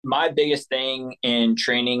My biggest thing in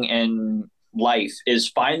training and life is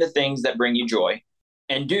find the things that bring you joy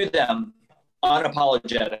and do them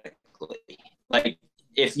unapologetically. Like,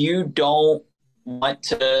 if you don't want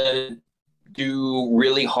to do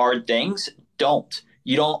really hard things, don't.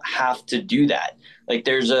 You don't have to do that. Like,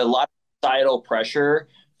 there's a lot of societal pressure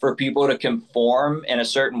for people to conform in a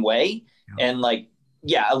certain way. Yeah. And, like,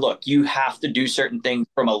 yeah, look, you have to do certain things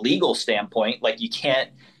from a legal standpoint. Like, you can't,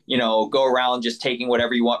 go around just taking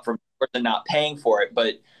whatever you want from and not paying for it.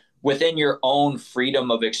 But within your own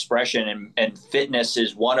freedom of expression, and fitness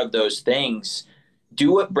is one of those things.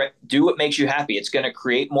 Do what makes you happy. It's going to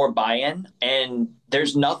create more buy-in, and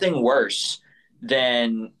there's nothing worse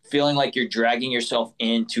than feeling like you're dragging yourself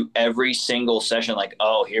into every single session, like,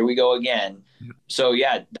 oh, here we go again. So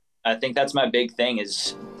yeah, I think that's my big thing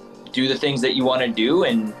is do the things that you want to do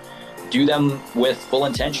and do them with full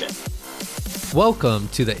intention. Welcome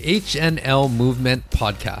to the HNL Movement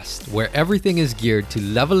Podcast, where everything is geared to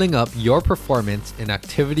leveling up your performance in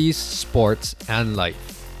activities, sports, and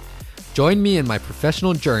life. Join me in my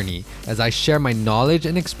professional journey as I share my knowledge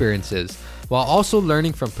and experiences while also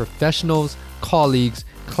learning from professionals, colleagues,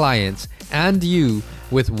 clients, and you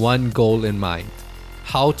with one goal in mind: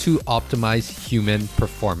 how to optimize human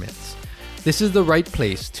performance. This is the right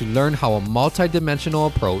place to learn how a multidimensional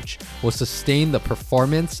approach will sustain the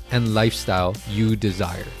performance and lifestyle you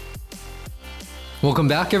desire. Welcome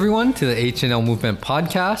back, everyone, to the HNL Movement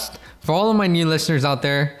Podcast. For all of my new listeners out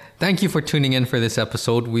there, thank you for tuning in for this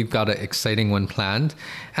episode. We've got an exciting one planned.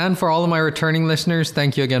 And for all of my returning listeners,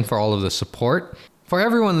 thank you again for all of the support. For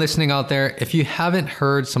everyone listening out there, if you haven't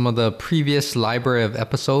heard some of the previous library of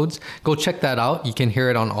episodes, go check that out. You can hear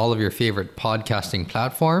it on all of your favorite podcasting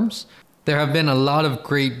platforms. There have been a lot of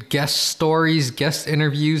great guest stories, guest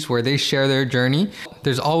interviews where they share their journey.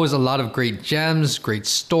 There's always a lot of great gems, great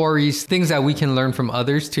stories, things that we can learn from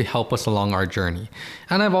others to help us along our journey.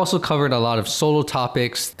 And I've also covered a lot of solo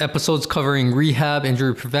topics, episodes covering rehab,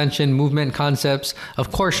 injury prevention, movement concepts,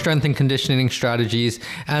 of course, strength and conditioning strategies,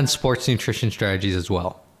 and sports nutrition strategies as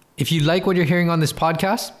well. If you like what you're hearing on this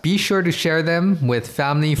podcast, be sure to share them with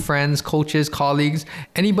family, friends, coaches, colleagues,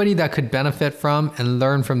 anybody that could benefit from and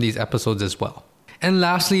learn from these episodes as well. And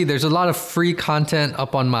lastly, there's a lot of free content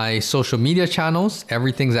up on my social media channels.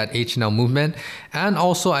 Everything's at HNL Movement. And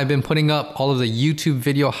also, I've been putting up all of the YouTube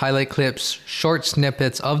video highlight clips, short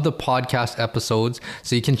snippets of the podcast episodes.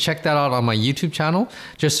 So you can check that out on my YouTube channel.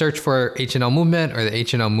 Just search for HNL Movement or the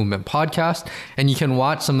HNL Movement Podcast, and you can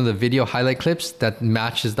watch some of the video highlight clips that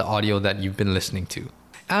matches the audio that you've been listening to.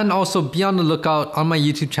 And also be on the lookout on my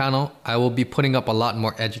YouTube channel. I will be putting up a lot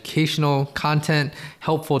more educational content,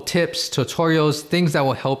 helpful tips, tutorials, things that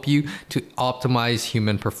will help you to optimize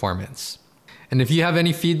human performance. And if you have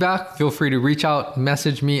any feedback, feel free to reach out,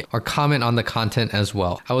 message me, or comment on the content as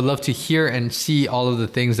well. I would love to hear and see all of the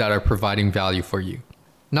things that are providing value for you.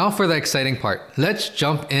 Now for the exciting part. Let's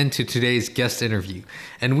jump into today's guest interview.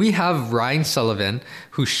 And we have Ryan Sullivan,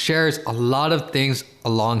 who shares a lot of things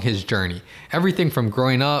along his journey. Everything from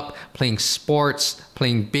growing up, playing sports,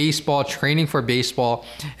 playing baseball, training for baseball,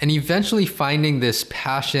 and eventually finding this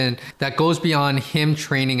passion that goes beyond him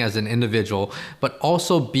training as an individual, but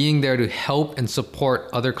also being there to help and support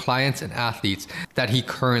other clients and athletes that he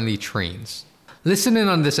currently trains. Listen in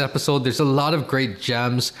on this episode. There's a lot of great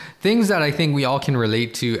gems, things that I think we all can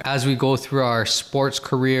relate to as we go through our sports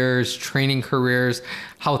careers, training careers,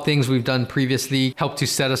 how things we've done previously help to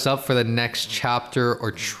set us up for the next chapter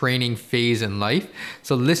or training phase in life.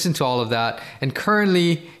 So listen to all of that. And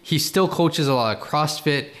currently, he still coaches a lot of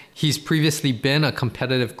CrossFit. He's previously been a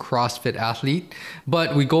competitive CrossFit athlete,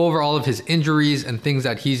 but we go over all of his injuries and things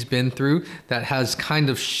that he's been through that has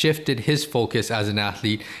kind of shifted his focus as an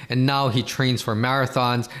athlete. And now he trains for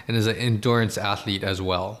marathons and is an endurance athlete as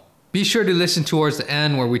well. Be sure to listen towards the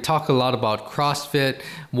end where we talk a lot about CrossFit,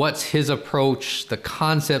 what's his approach, the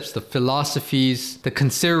concepts, the philosophies, the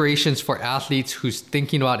considerations for athletes who's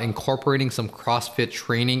thinking about incorporating some CrossFit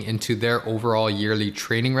training into their overall yearly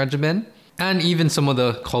training regimen, and even some of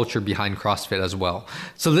the culture behind CrossFit as well.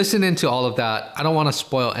 So listen into all of that. I don't want to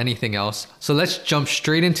spoil anything else. So let's jump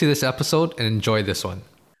straight into this episode and enjoy this one.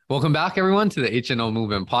 Welcome back, everyone, to the HNL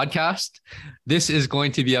Movement Podcast. This is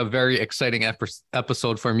going to be a very exciting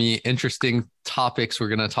episode for me. Interesting topics we're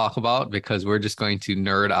going to talk about because we're just going to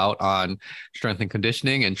nerd out on strength and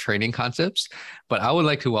conditioning and training concepts. But I would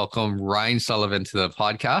like to welcome Ryan Sullivan to the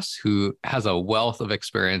podcast, who has a wealth of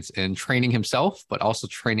experience in training himself, but also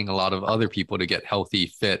training a lot of other people to get healthy,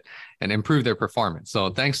 fit, and improve their performance. So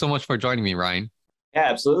thanks so much for joining me, Ryan. Yeah,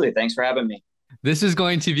 absolutely. Thanks for having me. This is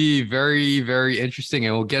going to be very, very interesting,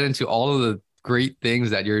 and we'll get into all of the great things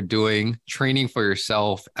that you're doing, training for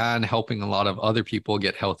yourself and helping a lot of other people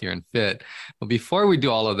get healthier and fit. But before we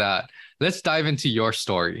do all of that, let's dive into your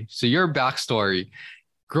story. So your backstory,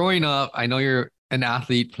 growing up, I know you're an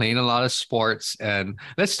athlete playing a lot of sports, and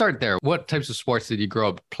let's start there. What types of sports did you grow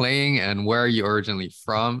up playing, and where are you originally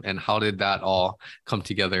from, and how did that all come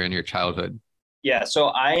together in your childhood? Yeah, so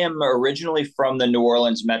I am originally from the New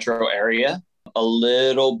Orleans metro area, a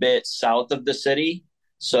little bit south of the city.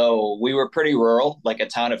 So we were pretty rural, like a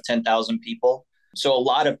town of 10,000 people. So a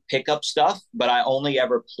lot of pickup stuff, but I only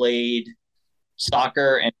ever played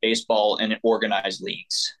soccer and baseball in organized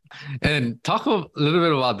leagues. And talk a little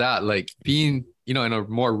bit about that, like being, in a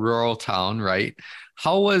more rural town, right?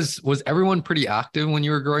 How was everyone pretty active when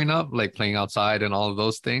you were growing up, like playing outside and all of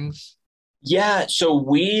those things? Yeah, so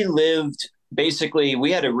we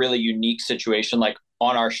had a really unique situation. Like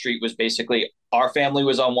on our street was basically our family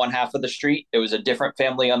was on one half of the street. It was a different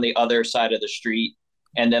family on the other side of the street.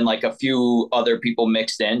 And then like a few other people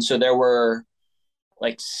mixed in. So there were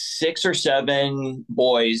like 6 or 7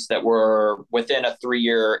 boys that were within a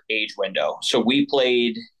 3-year age window. So we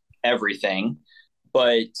played everything.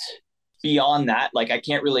 But beyond that, like I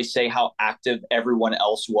can't really say how active everyone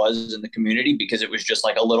else was in the community because it was just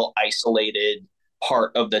like a little isolated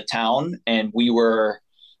part of the town. And we were,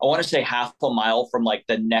 I want to say, half a mile from like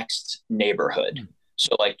the next neighborhood.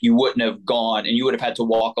 So like you wouldn't have gone and you would have had to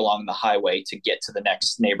walk along the highway to get to the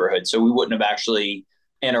next neighborhood. So we wouldn't have actually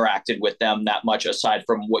interacted with them that much aside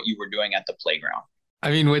from what you were doing at the playground.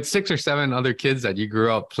 I mean, with 6 or 7 other kids that you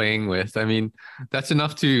grew up playing with, I mean, that's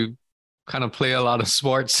enough to kind of play a lot of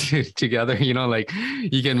sports together, like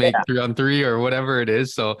you can make 3-on-3 or whatever it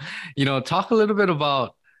is. So, talk a little bit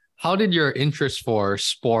about how did your interest for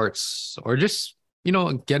sports or just,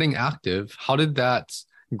 getting active, how did that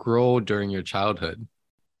grow during your childhood?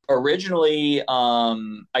 Originally,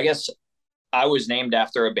 I guess I was named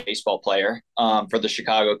after a baseball player for the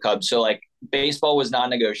Chicago Cubs. So like baseball was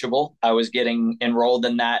non-negotiable. I was getting enrolled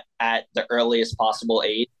in that at the earliest possible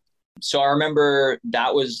age. So I remember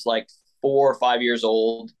that was like 4 or 5 years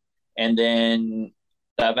old. And then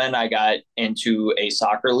 7, I got into a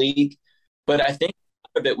soccer league. But I think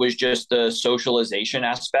part of it was just the socialization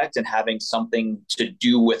aspect and having something to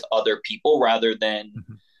do with other people rather than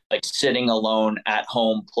like sitting alone at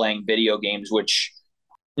home playing video games, which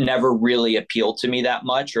never really appealed to me that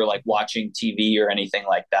much, or like watching TV or anything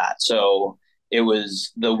like that. So it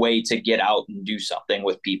was the way to get out and do something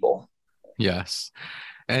with people. Yes.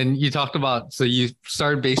 And you talked about, so you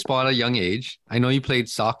started baseball at a young age. I know you played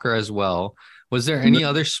soccer as well. Was there any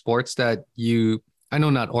other sports that I know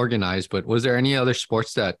not organized, but was there any other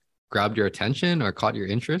sports that grabbed your attention or caught your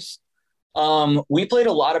interest? We played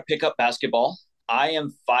a lot of pickup basketball. I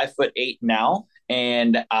am 5'8" now,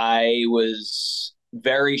 and I was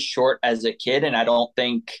very short as a kid. And I don't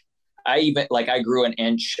think I grew an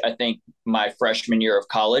inch, I think my freshman year of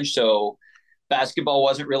college. So basketball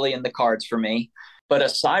wasn't really in the cards for me. But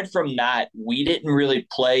aside from that, we didn't really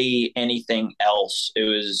play anything else. It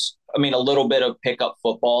was, I mean, a little bit of pickup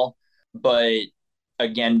football, but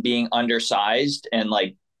again, being undersized and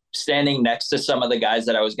like standing next to some of the guys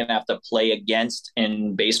that I was going to have to play against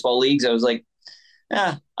in baseball leagues, I was like,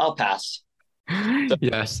 I'll pass. So,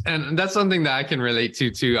 yes. And that's something that I can relate to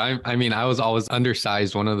too. I mean, I was always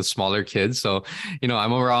undersized, one of the smaller kids. So,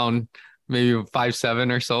 I'm around maybe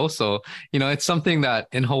 5'7" or so. So, it's something that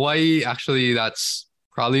in Hawaii, actually, that's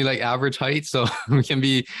probably like average height. So we can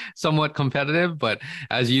be somewhat competitive. But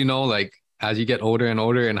as you know, like as you get older and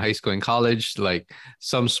older in high school and college, like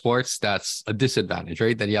some sports, that's a disadvantage,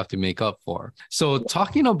 right? That you have to make up for. So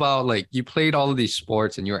talking about like you played all of these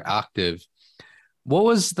sports and you're active, what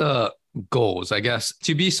was the goals, I guess,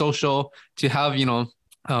 to be social, to have,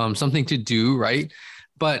 something to do, right?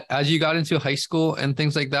 But as you got into high school and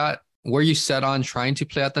things like that, were you set on trying to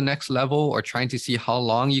play at the next level or trying to see how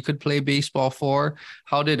long you could play baseball for?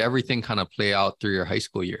 How did everything kind of play out through your high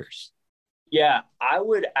school years? yeah, I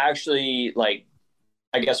would actually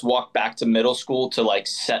I guess walk back to middle school to like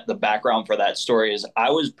set the background for that story. Is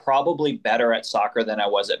I was probably better at soccer than I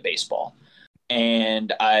was at baseball.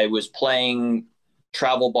 And I was playing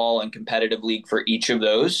travel ball and competitive league for each of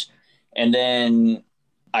those. And then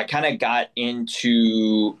I kind of got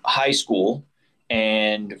into high school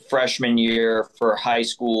and freshman year for high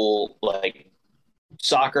school, like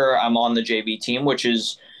soccer, I'm on the JV team, which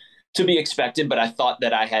is to be expected, but I thought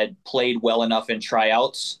that I had played well enough in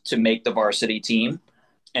tryouts to make the varsity team.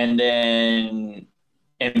 And then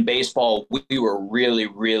in baseball, we were really,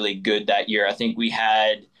 really good that year. I think we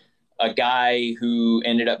had a guy who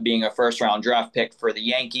ended up being a first round draft pick for the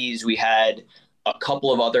Yankees. We had a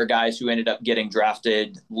couple of other guys who ended up getting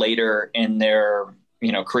drafted later in their,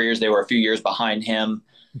 careers. They were a few years behind him.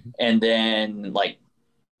 And then like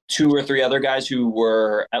two or three other guys who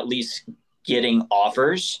were at least getting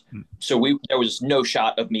offers. So there was no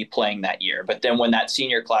shot of me playing that year. But then when that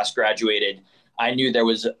senior class graduated, I knew there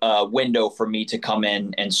was a window for me to come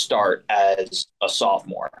in and start as a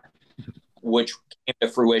sophomore, which came to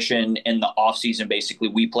fruition in the off season. Basically,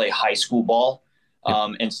 we play high school ball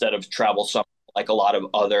instead of travel summer like a lot of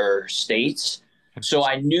other states. So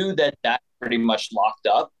I knew that pretty much locked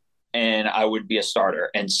up and I would be a starter.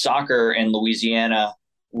 And soccer in Louisiana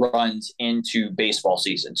runs into baseball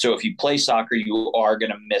season. So if you play soccer, you are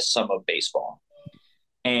going to miss some of baseball.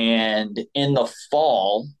 And in the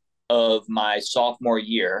fall of my sophomore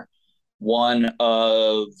year, one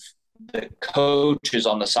of the coaches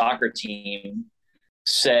on the soccer team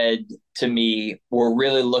said to me, "We're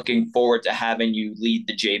really looking forward to having you lead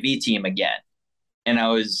the JV team again." And I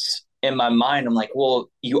was in my mind, I'm like, well,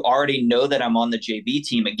 you already know that I'm on the JV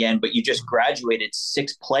team again, but you just graduated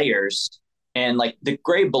 6 players. And like the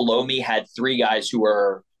grade below me had 3 guys who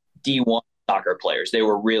were D1 soccer players. They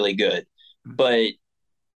were really good, but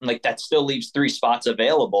like that still leaves 3 spots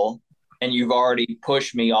available and you've already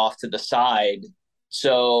pushed me off to the side.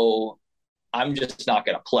 So I'm just not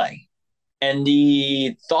going to play. And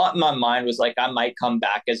the thought in my mind was like, I might come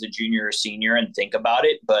back as a junior or senior and think about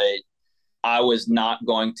it, but I was not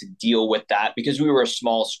going to deal with that because we were a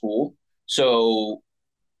small school. So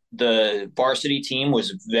the varsity team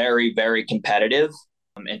was very, very competitive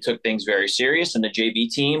and took things very serious. And the JV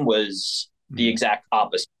team was the exact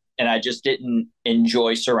opposite. And I just didn't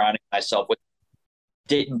enjoy surrounding myself with,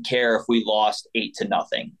 didn't care if we lost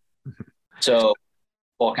 8-0. So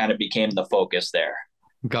all kind of became the focus there.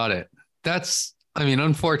 Got it. That's,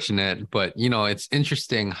 unfortunate, but it's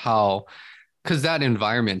interesting how, because that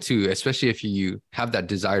environment too, especially if you have that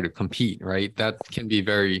desire to compete, right? That can be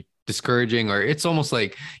very discouraging, or it's almost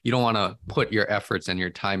like you don't want to put your efforts and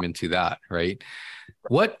your time into that, right?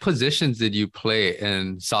 What positions did you play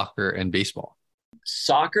in soccer and baseball?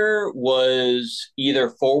 Soccer was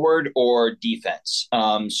either forward or defense.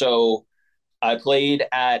 So I played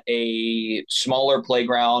at a smaller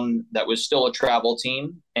playground that was still a travel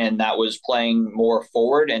team, and that was playing more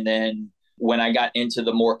forward. And then when I got into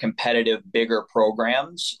the more competitive, bigger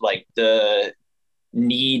programs, like the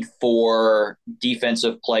need for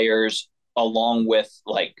defensive players, along with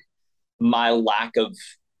like my lack of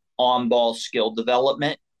on-ball skill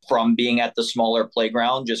development from being at the smaller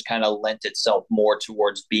playground, just kind of lent itself more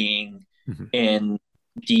towards being in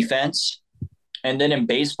defense. And then in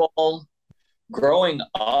baseball, growing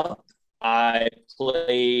up, I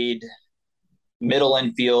played middle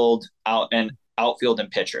infield, outfield, and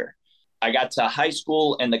pitcher. I got to high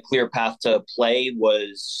school, and the clear path to play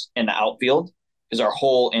was in the outfield because our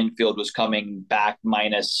whole infield was coming back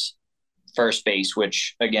minus first base,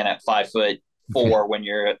 which again at 5'4", when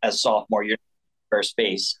you're a sophomore, you're first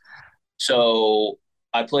base. So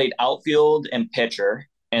I played outfield and pitcher,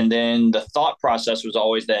 and then the thought process was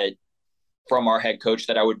always that from our head coach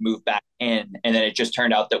that I would move back in. And then it just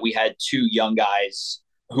turned out that we had 2 young guys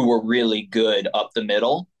who were really good up the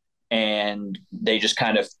middle, and they just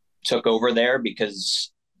kind of took over there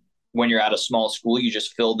because when you're at a small school, you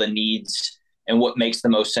just fill the needs and what makes the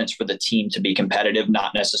most sense for the team to be competitive,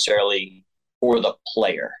 not necessarily for the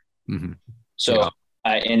player. So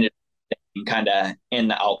I ended up kind of in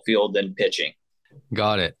the outfield and pitching.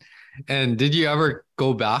 Got it. And did you ever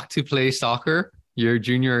go back to play soccer your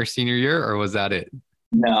junior or senior year, or was that it?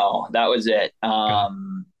 No, that was it.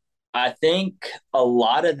 I think a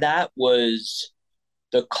lot of that was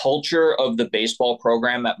the culture of the baseball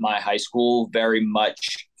program at my high school very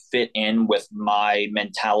much fit in with my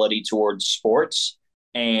mentality towards sports.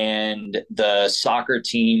 And the soccer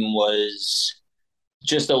team was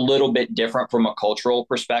just a little bit different from a cultural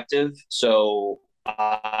perspective. So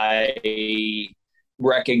I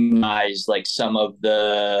recognized like some of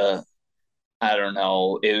the, I don't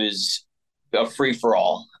know, it was a free for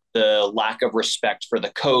all. The lack of respect for the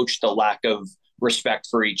coach, the lack of respect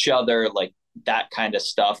for each other, like that kind of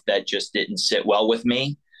stuff that just didn't sit well with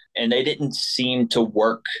me. And they didn't seem to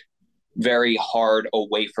work very hard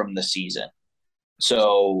away from the season.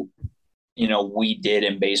 So, we did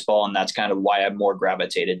in baseball, and that's kind of why I more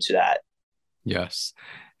gravitated to that. Yes.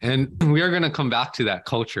 And we are going to come back to that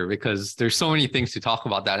culture because there's so many things to talk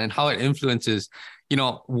about that and how it influences,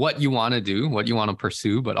 what you want to do, what you want to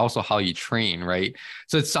pursue, but also how you train, right?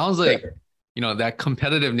 So it sounds like, that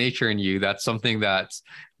competitive nature in you, that's something that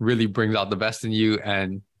really brings out the best in you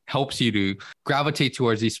and helps you to gravitate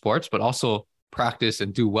towards these sports, but also practice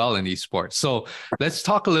and do well in these sports. So let's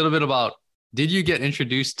talk a little bit about Did you get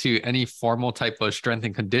introduced to any formal type of strength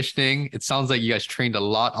and conditioning? It sounds like you guys trained a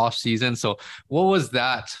lot off season. So what was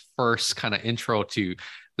that first kind of intro to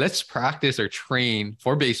let's practice or train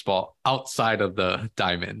for baseball outside of the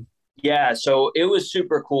diamond? Yeah, so it was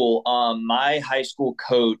super cool. My high school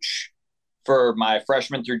coach for my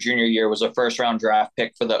freshman through junior year was a first round draft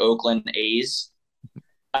pick for the Oakland A's.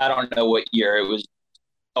 I don't know what year it was,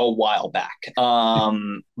 a while back.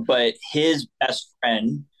 But his best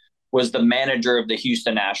friend was the manager of the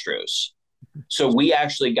Houston Astros. So we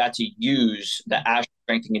actually got to use the Astros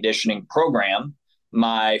strength and conditioning program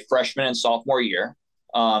my freshman and sophomore year.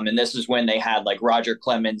 And this is when they had like Roger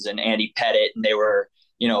Clemens and Andy Pettit, and they were,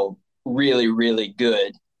 really, really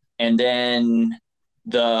good. And then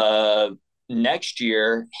the next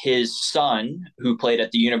year, his son, who played at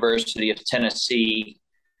the University of Tennessee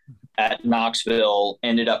at Knoxville,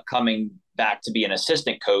 ended up coming back to be an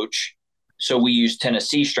assistant coach. So we used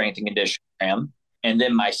Tennessee strength and conditioning program. And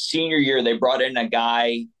then my senior year, they brought in a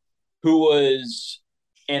guy who was,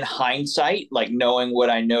 in hindsight, like knowing what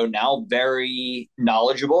I know now, very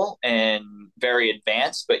knowledgeable and very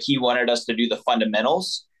advanced, but he wanted us to do the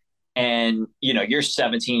fundamentals. And, you're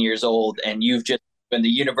 17 years old and you've just been the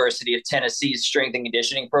University of Tennessee's strength and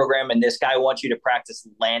conditioning program, and this guy wants you to practice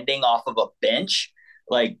landing off of a bench.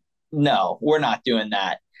 Like, no, we're not doing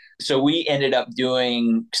that. So we ended up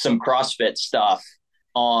doing some CrossFit stuff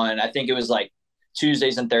on, I think it was like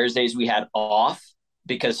Tuesdays and Thursdays we had off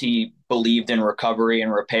because he believed in recovery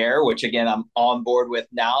and repair, which again, I'm on board with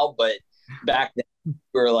now. But back then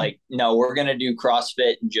we were like, no, we're going to do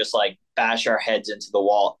CrossFit and just like bash our heads into the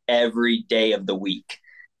wall every day of the week.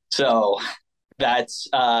 So that's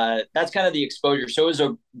kind of the exposure. So it was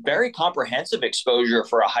a very comprehensive exposure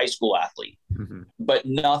for a high school athlete, but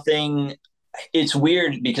nothing. It's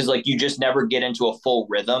weird because like you just never get into a full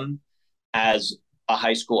rhythm as a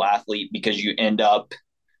high school athlete because you end up,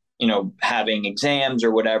 having exams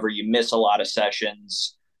or whatever. You miss a lot of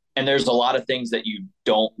sessions, and there's a lot of things that you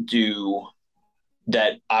don't do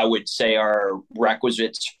that I would say are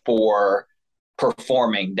requisites for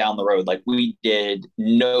performing down the road. Like we did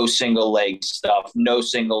no single leg stuff, no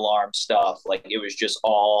single arm stuff. Like it was just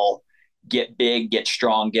all get big, get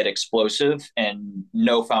strong, get explosive, and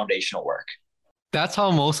no foundational work. That's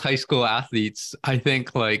how most high school athletes, I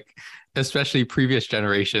think, like, especially previous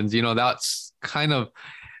generations, that's kind of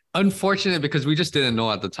unfortunate because we just didn't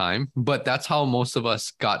know at the time, but that's how most of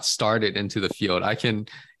us got started into the field.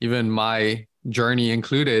 Even my journey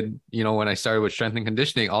included, when I started with strength and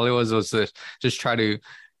conditioning, all it was to just try to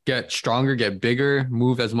get stronger, get bigger,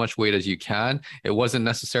 move as much weight as you can. It wasn't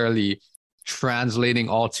necessarily translating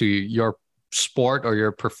all to your sport or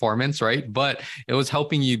your performance, right? But it was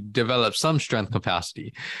helping you develop some strength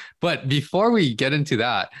capacity. But before we get into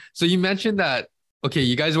that, so you mentioned that, okay,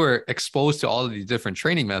 you guys were exposed to all of these different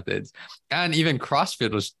training methods and even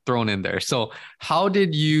CrossFit was thrown in there. So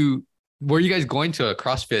were you guys going to a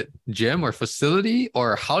CrossFit gym or facility,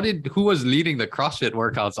 or who was leading the CrossFit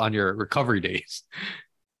workouts on your recovery days?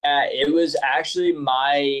 It was actually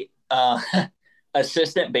my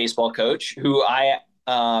assistant baseball coach, who I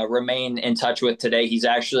remain in touch with today. He's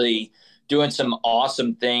actually doing some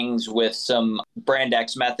awesome things with some Brand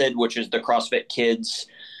X method, which is the CrossFit Kids,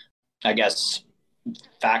 I guess,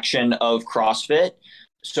 faction of CrossFit.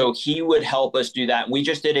 So he would help us do that. We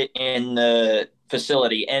just did it in the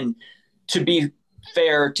facility. And to be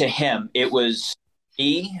fair to him, it was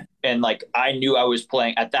me. And like, I knew I was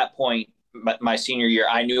playing at that point, my senior year,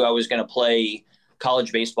 I knew I was going to play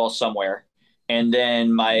college baseball somewhere. And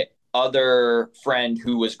then my other friend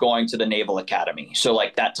who was going to the Naval Academy. So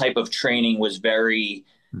like that type of training was very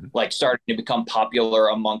like starting to become popular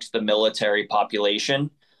amongst the military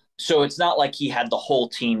population. So it's not like he had the whole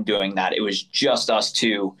team doing that. It was just us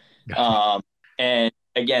two. And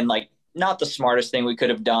again, like not the smartest thing we could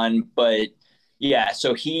have done, but yeah,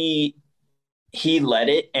 so he led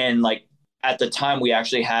it. And like at the time we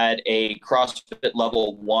actually had a CrossFit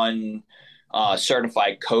level 1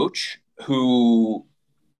 certified coach who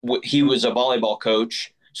he was a volleyball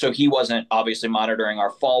coach. So he wasn't obviously monitoring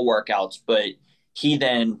our fall workouts, but he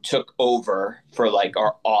then took over for like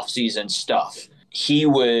our off-season stuff. He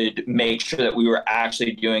would make sure that we were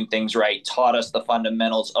actually doing things right, taught us the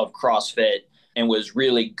fundamentals of CrossFit, and was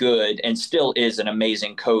really good and still is an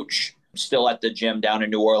amazing coach, still at the gym down in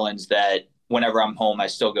New Orleans that whenever I'm home, I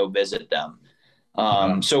still go visit them.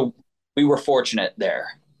 So we were fortunate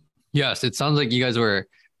there. Yes, it sounds like you guys were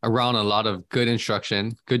around a lot of good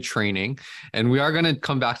instruction, good training, and we are going to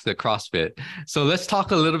come back to the CrossFit. So let's talk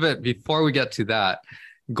a little bit before we get to that.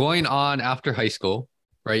 Going on after high school,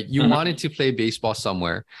 right? You wanted to play baseball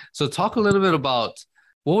somewhere. So talk a little bit about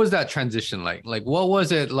What was that transition like? Like, what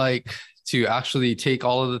was it like to actually take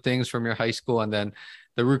all of the things from your high school and then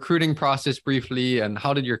the recruiting process briefly? And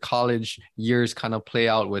how did your college years kind of play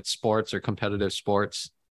out with sports or competitive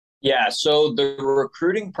sports? Yeah, so the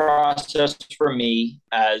recruiting process for me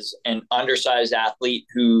as an undersized athlete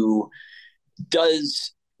who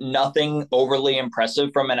does nothing overly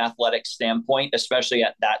impressive from an athletic standpoint, especially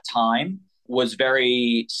at that time, was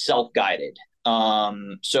very self guided.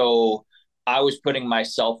 So I was putting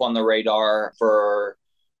myself on the radar for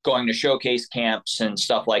going to showcase camps and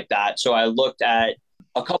stuff like that. So I looked at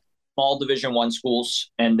a couple small Division 1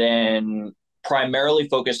 schools and then primarily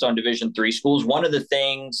focused on Division 3 schools. One of the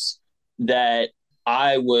things that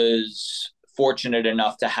I was fortunate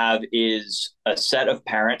enough to have is a set of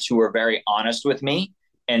parents who were very honest with me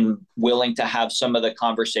and willing to have some of the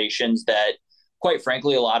conversations that, quite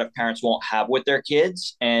frankly, a lot of parents won't have with their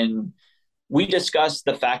kids. And we discussed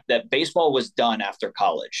the fact that baseball was done after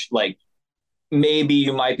college. Like, maybe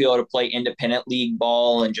you might be able to play independent league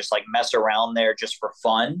ball and just like mess around there just for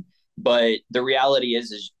fun. But the reality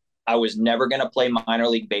is I was never going to play minor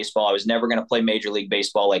league baseball. I was never going to play major league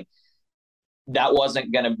baseball. Like, that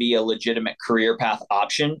wasn't going to be a legitimate career path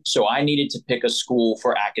option. So I needed to pick a school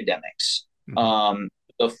for academics.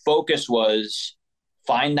 The focus was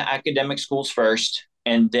find the academic schools first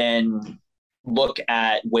and then look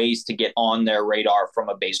at ways to get on their radar from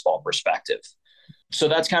a baseball perspective. So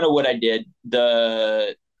that's kind of what I did.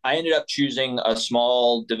 I ended up choosing a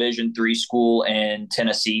small Division 3 school in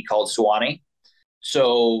Tennessee called Sewanee.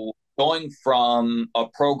 So going from a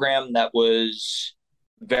program that was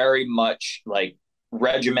very much like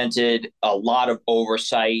regimented, a lot of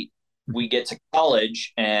oversight, we get to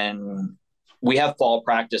college and we have fall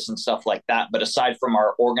practice and stuff like that. But aside from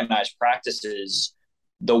our organized practices,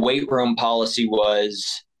 the weight room policy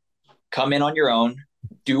was come in on your own,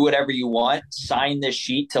 do whatever you want, sign this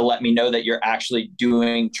sheet to let me know that you're actually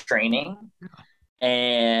doing training,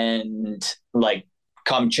 and like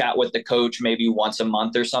come chat with the coach maybe once a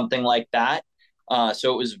month or something like that.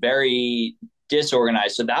 So it was very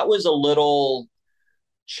disorganized. So that was a little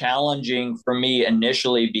challenging for me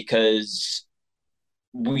initially because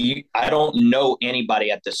I don't know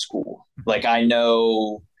anybody at the school. Like,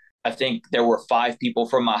 I think there were 5 people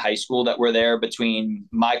from my high school that were there between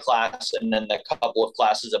my class and then the couple of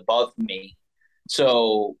classes above me.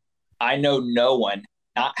 So I know no one.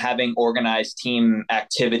 Not having organized team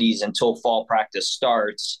activities until fall practice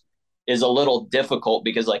starts is a little difficult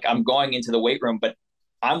because like I'm going into the weight room, but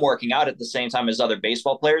I'm working out at the same time as other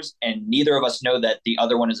baseball players, and neither of us know that the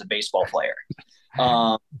other one is a baseball player.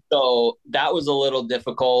 So that was a little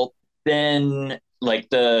difficult. Then like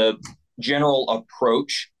the general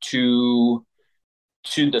approach to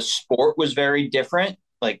the sport was very different.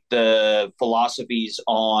 Like the philosophies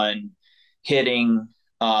on hitting,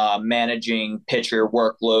 managing pitcher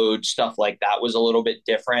workload, stuff like that was a little bit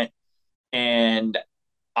different. And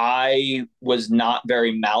I was not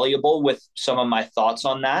very malleable with some of my thoughts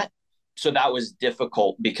on that. So that was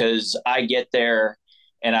difficult because I get there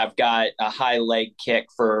and I've got a high leg kick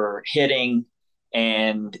for hitting.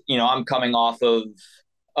 And, I'm coming off of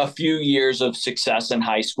a few years of success in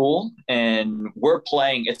high school, and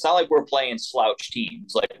it's not like we're playing slouch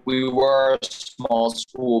teams. Like, we were a small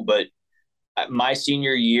school, but my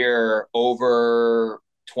senior year, over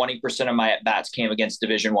 20% of my at-bats came against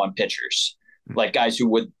Division 1 pitchers, like guys who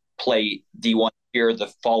would play D1 year the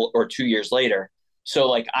fall or 2 years later. So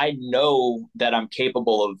like, I know that I'm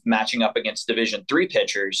capable of matching up against Division 3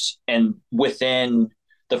 pitchers. And within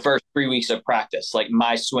the first 3 weeks of practice, like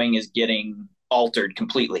my swing is getting altered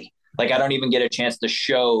completely. Like, I don't even get a chance to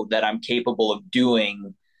show that I'm capable of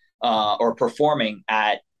doing or performing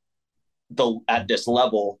at this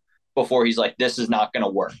level before he's like, this is not going to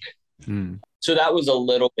work. So that was a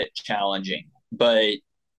little bit challenging, but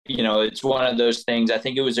it's one of those things. I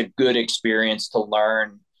think it was a good experience to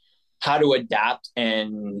learn how to adapt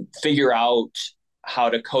and figure out how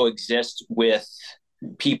to coexist with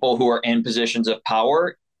people who are in positions of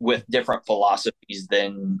power with different philosophies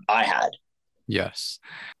than I had. Yes.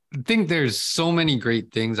 I think there's so many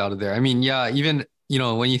great things out of there. I mean, yeah, even,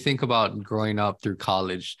 when you think about growing up through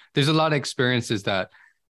college, there's a lot of experiences that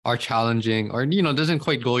are challenging or, doesn't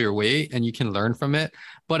quite go your way and you can learn from it.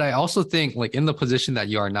 But I also think like in the position that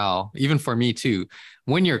you are now, even for me too,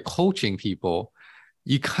 when you're coaching people,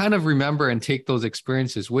 you kind of remember and take those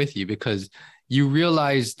experiences with you because you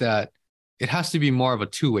realize that it has to be more of a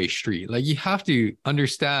two-way street. Like, you have to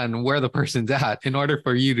understand where the person's at in order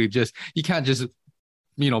for you to you can't just,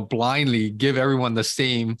 blindly give everyone the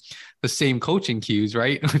same coaching cues,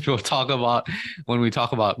 right? Which we'll talk about when we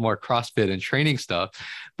talk about more CrossFit and training stuff.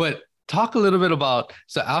 But talk a little bit about,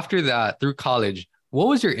 so after that, through college, what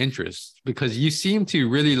was your interest? Because you seem to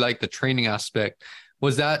really like the training aspect.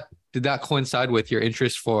 Did that coincide with your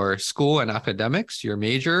interest for school and academics, your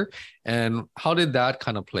major? And how did that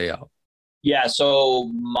kind of play out? Yeah, so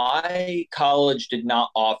my college did not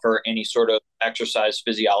offer any sort of exercise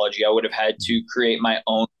physiology. I would have had to create my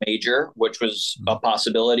own major, which was a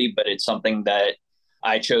possibility, but it's something that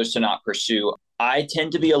I chose to not pursue. I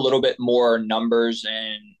tend to be a little bit more numbers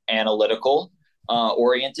and analytical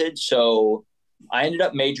oriented. So I ended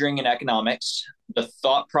up majoring in economics. The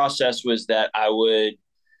thought process was that I would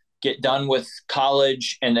get done with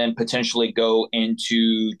college and then potentially go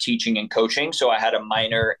into teaching and coaching. So I had a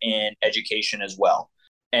minor in education as well.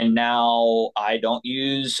 And now I don't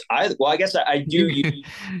use either. Well, I guess I do use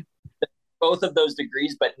both of those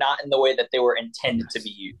degrees, but not in the way that they were intended to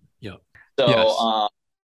be used. Yeah. So, Yes.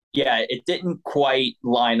 yeah, it didn't quite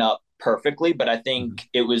line up perfectly, but I think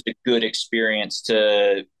it was a good experience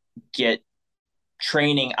to get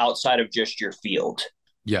training outside of just your field.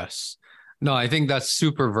 Yes. No, I think that's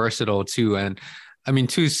super versatile too. And I mean,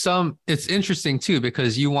 to some, it's interesting too,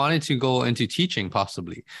 because you wanted to go into teaching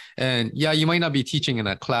possibly. And yeah, you might not be teaching in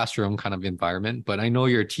a classroom kind of environment, but I know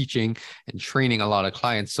you're teaching and training a lot of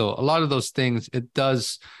clients. So a lot of those things, it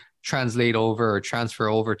does translate over or transfer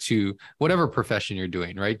over to whatever profession you're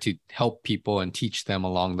doing, right? To help people and teach them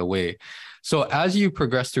along the way. So as you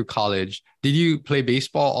progress through college, did you play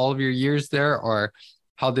baseball all of your years there, or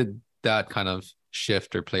how did that kind of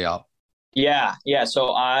shift or play out? Yeah.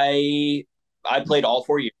 So I played all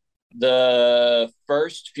 4 years. The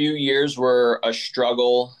first few years were a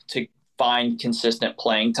struggle to find consistent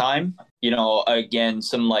playing time. Again,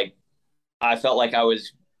 I felt like I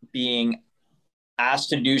was being asked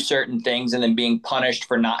to do certain things and then being punished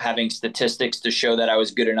for not having statistics to show that I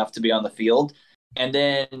was good enough to be on the field. And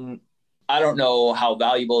then I don't know how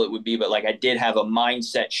valuable it would be, but like I did have a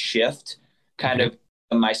mindset shift kind of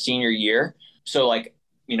in my senior year. So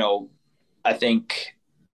I think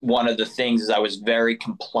one of the things is I was very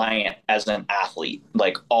compliant as an athlete,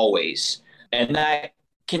 like always. And that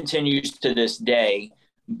continues to this day.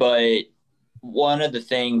 But one of the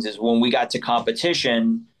things is when we got to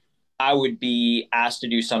competition, I would be asked to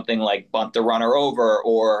do something like bunt the runner over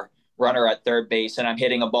or runner at third base, and I'm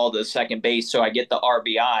hitting a ball to the second base. So I get the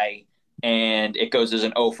RBI and it goes as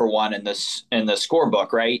an 0 for 1 in the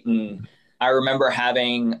scorebook, right? And I remember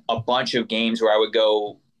having a bunch of games where I would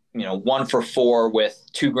go 1 for 4 with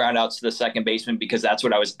 2 ground outs to the second baseman because that's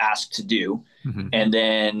what I was asked to do. And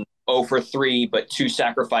then 0 for 3, but 2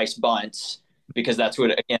 sacrifice bunts because that's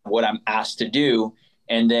what I'm asked to do.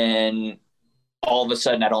 And then all of a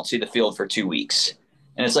sudden I don't see the field for 2 weeks.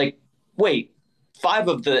 And it's like, wait, 5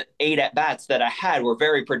 of the 8 at bats that I had were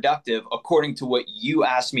very productive according to what you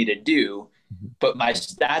asked me to do, but my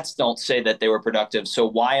stats don't say that they were productive. So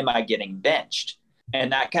why am I getting benched?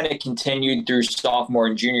 And that kind of continued through sophomore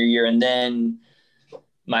and junior year. And then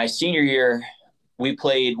my senior year, we're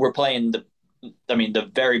playing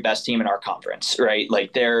the very best team in our conference, right?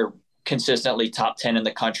 Like they're consistently top 10 in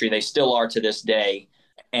the country. They still are to this day.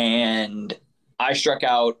 And I struck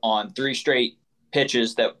out on 3 straight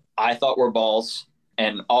pitches that I thought were balls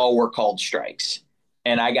and all were called strikes.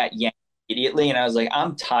 And I got yanked immediately. And I was like,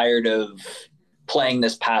 I'm tired of playing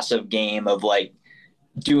this passive game of like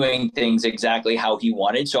doing things exactly how he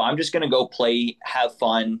wanted. So I'm just going to go play, have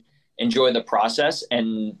fun, enjoy the process.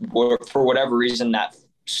 And for whatever reason, that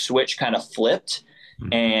switch kind of flipped.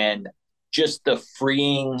 And just the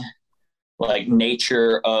freeing like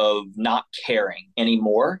nature of not caring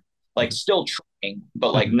anymore, like still trying,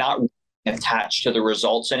 but like not attached to the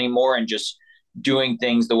results anymore and just doing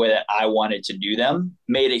things the way that I wanted to do them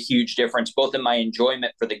made a huge difference, both in my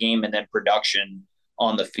enjoyment for the game and then production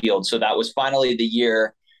on the field. So that was finally the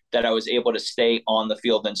year that I was able to stay on the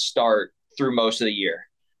field and start through most of the year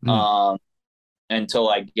until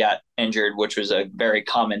I got injured, which was a very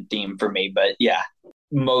common theme for me. But yeah,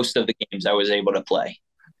 most of the games I was able to play.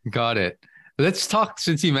 Got it. Let's talk,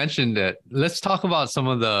 since you mentioned it, let's talk about some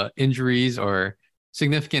of the injuries or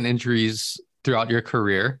significant injuries throughout your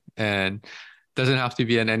career. And doesn't have to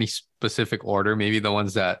be in any specific order, maybe the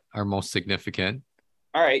ones that are most significant.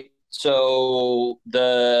 All right. So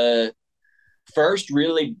the first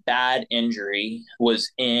really bad injury was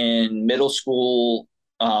in middle school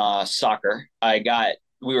soccer.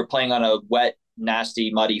 We were playing on a wet,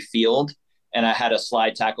 nasty, muddy field, and I had a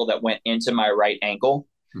slide tackle that went into my right ankle.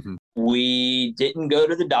 We didn't go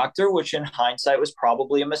to the doctor, which in hindsight was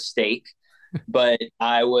probably a mistake, but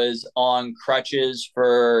I was on crutches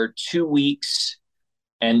for 2 weeks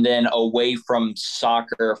and then away from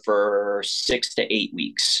soccer for 6 to 8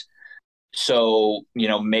 weeks. So,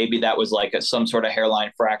 maybe that was like some sort of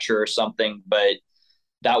hairline fracture or something, but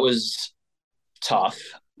that was tough.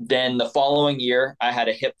 Then the following year, I had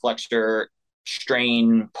a hip flexor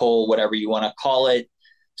strain, pull, whatever you want to call it.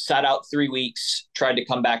 Sat out 3 weeks, tried to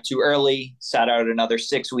come back too early, sat out another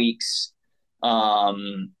 6 weeks.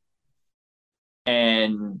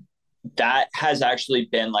 And that has actually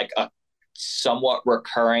been like a somewhat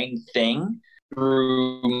recurring thing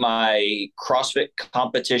through my CrossFit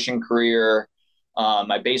competition career,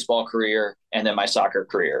 my baseball career, and then my soccer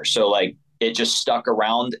career. So like it just stuck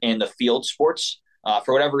around in the field sports.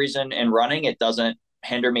 For whatever reason, in running, it doesn't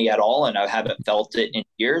hinder me at all, and I haven't felt it in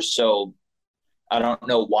years. So I don't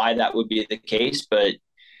know why that would be the case, but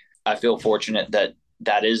I feel fortunate that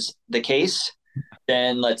that is the case.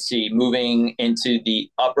 Then let's see, moving into the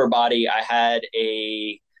upper body, I had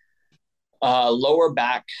a lower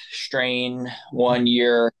back strain 1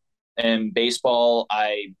 year in baseball.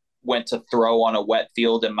 I went to throw on a wet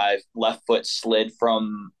field and my left foot slid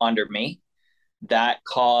from under me. That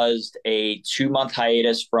caused a 2 month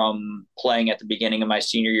hiatus from playing at the beginning of my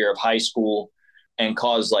senior year of high school and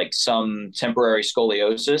caused like some temporary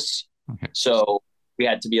scoliosis. Okay. So we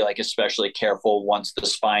had to be like especially careful once the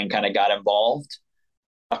spine kind of got involved.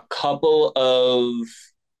 A couple of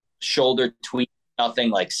shoulder tweaks, nothing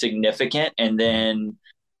like significant. And then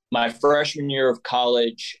my freshman year of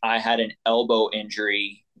college, I had an elbow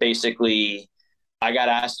injury. Basically, I got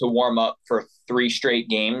asked to warm up for 3 straight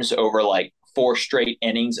games over like 4 straight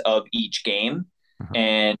innings of each game,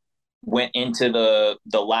 and went into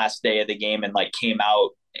the last day of the game and like came out,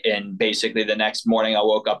 and basically the next morning I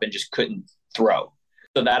woke up and just couldn't throw.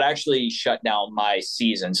 So that actually shut down my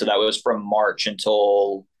season. So that was from March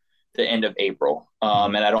until the end of April.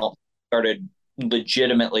 And I don't started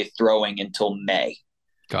legitimately throwing until May.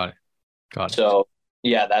 Got it. So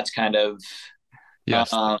yeah, that's kind of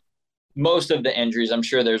Yes. Most of the injuries. I'm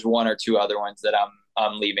sure there's one or two other ones that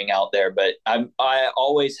I'm leaving out there, but I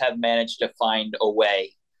always have managed to find a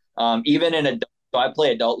way. Even in so I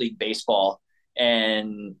play adult league baseball,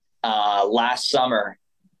 and last summer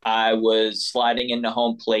I was sliding into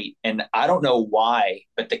home plate, and I don't know why,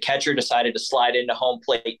 but the catcher decided to slide into home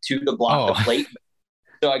plate too to block the plate.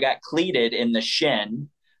 So I got cleated in the shin,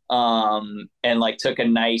 and like took a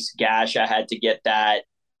nice gash. I had to get that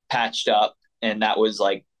patched up, and that was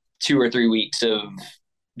like 2 or 3 weeks of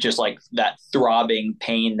just like that throbbing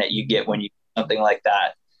pain that you get when you do something like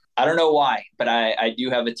that. I don't know why, but I do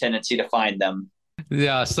have a tendency to find them.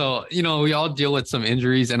 Yeah. So, we all deal with some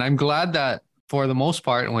injuries, and I'm glad that for the most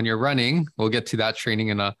part, when you're running, we'll get to that training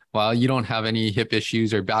in a while, you don't have any hip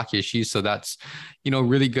issues or back issues. So that's,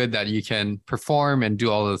 really good that you can perform and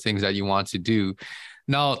do all the things that you want to do.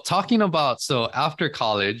 Now, talking about, so after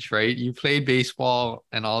college, right, you played baseball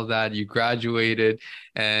and all of that, you graduated,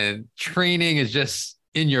 and training is just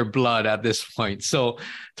in your blood at this point. So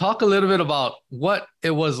talk a little bit about what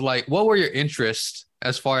it was like. What were your interests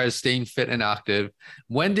as far as staying fit and active?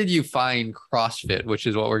 When did you find CrossFit, which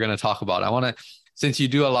is what we're going to talk about? Since you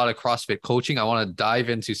do a lot of CrossFit coaching, I want to dive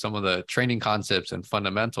into some of the training concepts and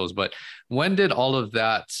fundamentals, but when did all of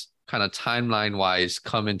that kind of timeline wise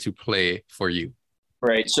come into play for you?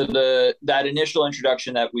 Right. So that initial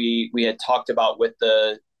introduction that we had talked about with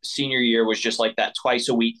the senior year was just like that twice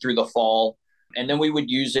a week through the fall. And then we would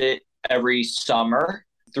use it every summer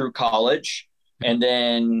through college. And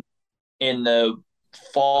then in the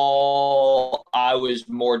fall, I was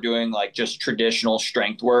more doing like just traditional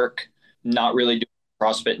strength work, not really doing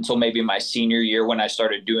CrossFit until maybe my senior year when I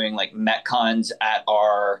started doing like Metcons at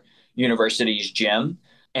our university's gym.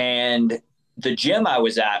 And the gym I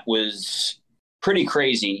was at was pretty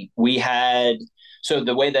crazy. So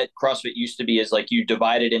the way that CrossFit used to be is like you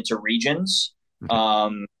divide it into regions.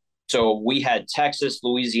 So we had Texas,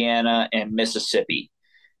 Louisiana, and Mississippi.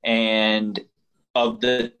 And of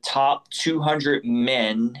the top 200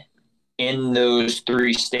 men in those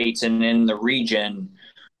 3 states and in the region,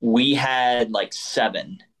 we had like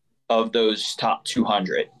 7 of those top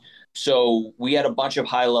 200. So we had a bunch of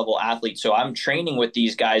high level athletes. So I'm training with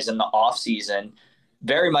these guys in the off season,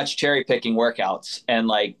 very much cherry picking workouts and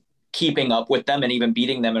like keeping up with them and even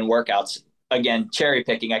beating them in workouts. Again, cherry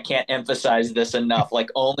picking. I can't emphasize this enough, like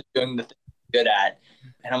only doing the thing I'm good at.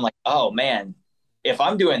 And I'm like, oh man, if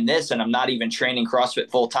I'm doing this and I'm not even training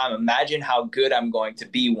CrossFit full time, imagine how good I'm going to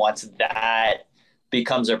be once that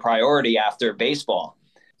becomes a priority after baseball.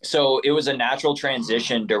 So it was a natural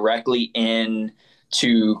transition directly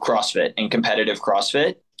into CrossFit and competitive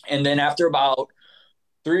CrossFit. And then after about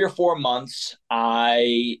 3 or 4 months,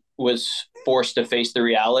 I was forced to face the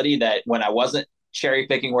reality that when I wasn't cherry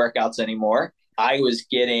picking workouts anymore, I was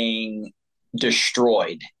getting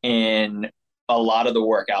destroyed in a lot of the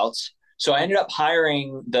workouts. So I ended up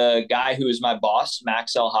hiring the guy who is my boss,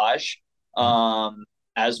 Max El-Haj,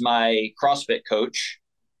 as my CrossFit coach,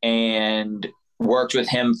 and worked with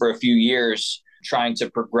him for a few years trying to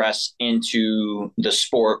progress into the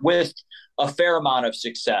sport with a fair amount of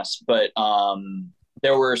success. But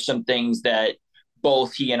there were some things that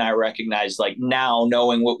both he and I recognized, like now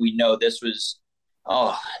knowing what we know, this was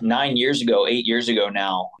 9 years ago, 8 years ago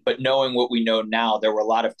now. But knowing what we know now, there were a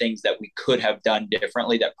lot of things that we could have done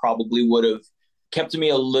differently that probably would have kept me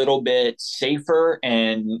a little bit safer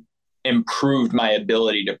and improved my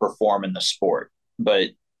ability to perform in the sport. But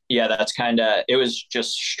yeah, that's it was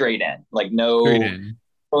just straight in, like Straight no in.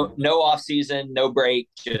 off season, no break,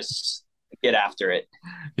 just get after it.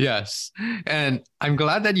 Yes. And I'm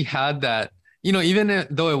glad that you had that, even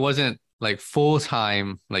though it wasn't like full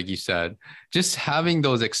time, like you said, just having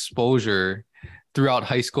those exposure throughout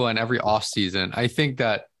high school and every off season, I think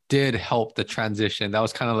that did help the transition. That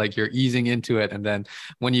was kind of like you're easing into it. And then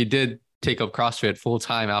when you did take up CrossFit full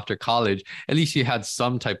time after college, at least you had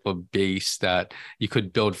some type of base that you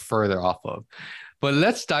could build further off of. But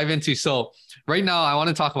let's dive into, so right now I want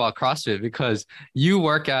to talk about CrossFit because you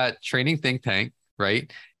work at Training Think Tank,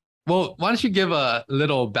 right? Well, why don't you give a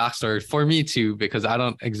little backstory for me too, because I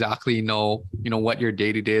don't exactly know, what your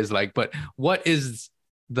day to day is like, but what is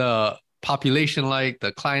the population like,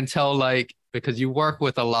 the clientele like, because you work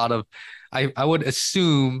with a lot of, I would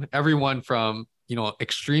assume everyone from,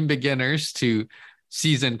 extreme beginners to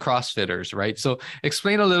seasoned CrossFitters, right? So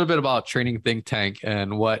explain a little bit about Training Think Tank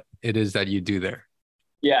and what it is that you do there.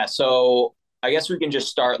 Yeah, so I guess we can just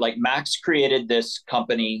start. Like Max created this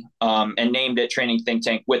company and named it Training Think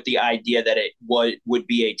Tank with the idea that it would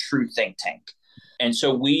be a true think tank. And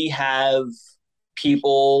so we have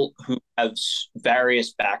people who have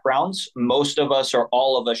various backgrounds. Most of us or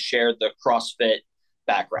all of us share the CrossFit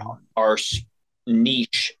background. Our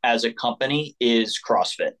niche as a company is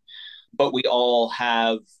CrossFit, but we all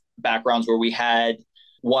have backgrounds where we had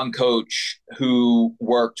one coach who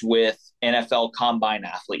worked with NFL combine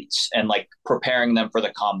athletes and like preparing them for the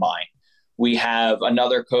combine. We have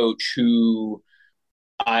another coach who,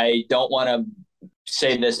 I don't want to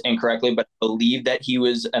say this incorrectly, but I believe that he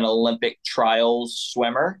was an Olympic trials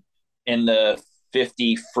swimmer in the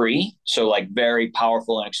 50 free. So like very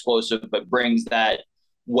powerful and explosive, but brings that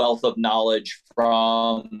wealth of knowledge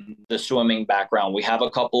from the swimming background. We have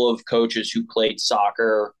a couple of coaches who played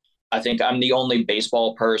soccer. I think I'm the only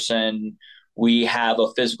baseball person. We have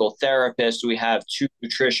a physical therapist. We have 2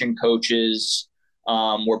 nutrition coaches.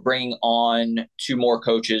 We're bringing on 2 more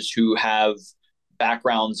coaches who have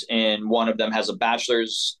backgrounds in, one of them has a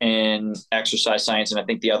bachelor's in exercise science, and I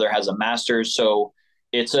think the other has a master's. So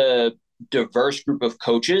it's a diverse group of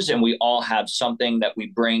coaches, and we all have something that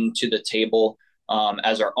we bring to the table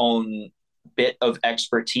as our own bit of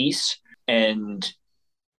expertise. And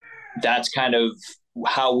that's kind of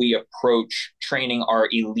how we approach training our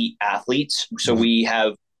elite athletes. So we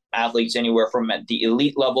have athletes anywhere from at the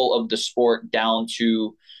elite level of the sport down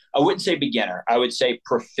to, I wouldn't say beginner, I would say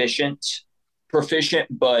proficient,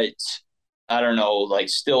 but I don't know, like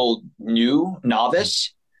still new,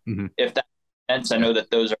 novice, if that makes sense. I know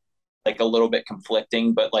that those are like a little bit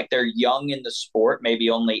conflicting, but like they're young in the sport, maybe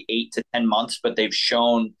only 8 to 10 months, but they've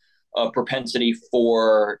shown a propensity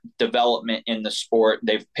for development in the sport.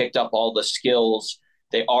 They've picked up all the skills.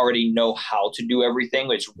 They already know how to do everything.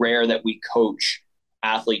 It's rare that we coach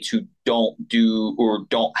athletes who don't do or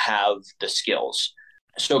don't have the skills.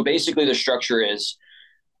 So basically the structure is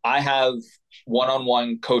I have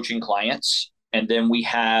one-on-one coaching clients, and then we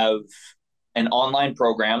have an online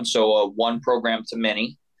program. So a one program to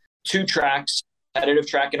many, 2 tracks, competitive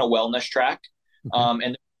track and a wellness track.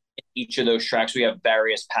 And each of those tracks, we have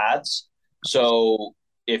various paths. So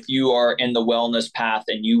if you are in the wellness path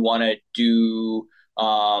and you want to do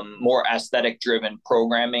more aesthetic driven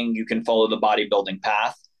programming, you can follow the bodybuilding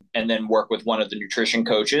path and then work with one of the nutrition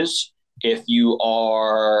coaches. If you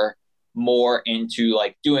are more into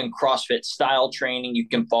like doing CrossFit style training, you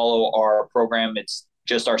can follow our program. It's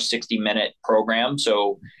just our 60-minute program.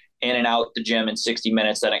 So in and out the gym in 60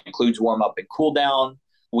 minutes, that includes warm up and cool down.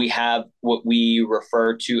 We have what we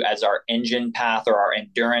refer to as our engine path or our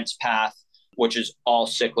endurance path, which is all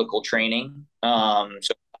cyclical training.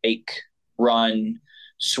 So bike, run,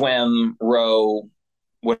 swim, row,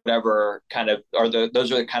 whatever kind of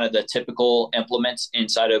those are kind of the typical implements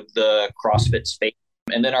inside of the CrossFit space.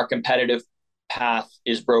 And then our competitive path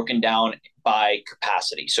is broken down by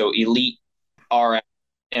capacity. So elite, RX,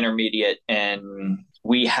 intermediate, and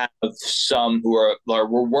we have some who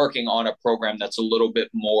we're working on a program that's a little bit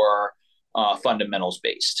more fundamentals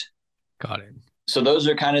based. Got it. So those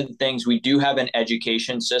are kind of the things. We do have an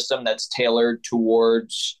education system that's tailored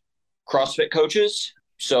towards CrossFit coaches.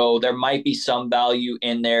 So there might be some value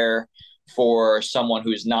in there for someone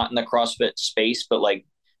who's not in the CrossFit space. But like,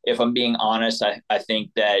 if I'm being honest, I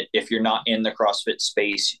think that if you're not in the CrossFit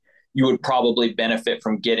space, you would probably benefit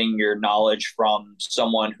from getting your knowledge from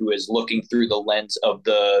someone who is looking through the lens of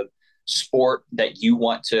the sport that you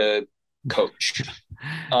want to coach.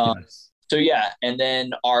 Yes. So yeah, and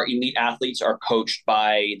then our elite athletes are coached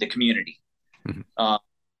by the community. Mhm.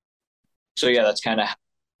 So yeah, that's kind of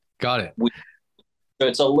Got it. so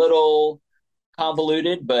it's a little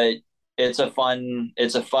convoluted, but it's a fun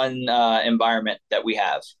environment that we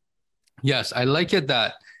have. Yes, I like it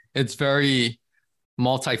that it's very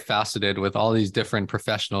multifaceted with all these different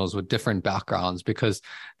professionals with different backgrounds, because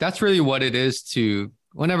that's really what it is to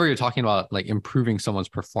whenever you're talking about like improving someone's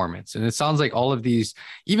performance. And it sounds like all of these,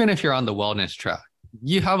 even if you're on the wellness track,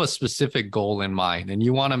 you have a specific goal in mind and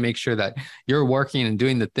you want to make sure that you're working and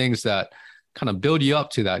doing the things that kind of build you up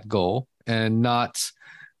to that goal and not,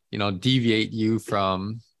 deviate you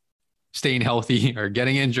from staying healthy or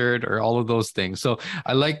getting injured or all of those things. So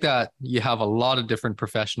I like that you have a lot of different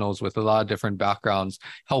professionals with a lot of different backgrounds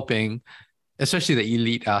helping, especially the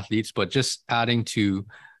elite athletes, but just adding to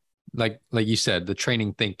like you said, the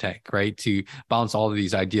training think tank, right? To bounce all of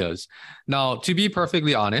these ideas. Now, to be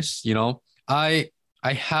perfectly honest, I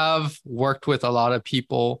have worked with a lot of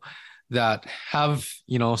people that have,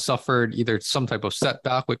 suffered either some type of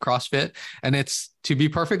setback with CrossFit. And it's, to be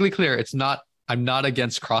perfectly clear, I'm not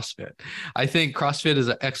against CrossFit. I think CrossFit is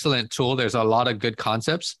an excellent tool. There's a lot of good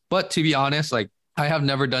concepts, but to be honest, like I have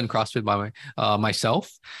never done CrossFit by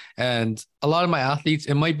myself. And a lot of my athletes,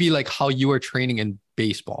 it might be like how you are training in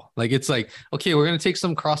baseball. Like it's like, okay, we're going to take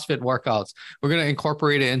some CrossFit workouts. We're going to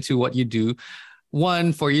incorporate it into what you do.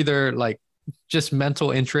 One, for either like just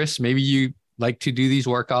mental interest. Maybe you like to do these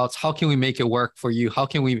workouts. How can we make it work for you? How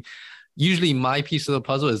can we, usually my piece of the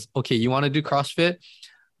puzzle is, okay, you want to do CrossFit?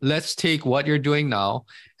 Let's take what you're doing now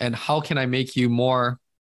and how can I make you more,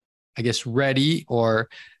 I guess, ready or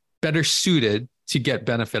better suited to get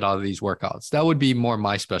benefit out of these workouts. That would be more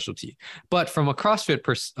my specialty. But from a CrossFit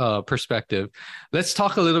perspective, let's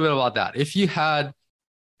talk a little bit about that. If you had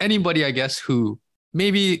anybody, I guess, who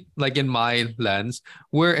maybe like in my lens,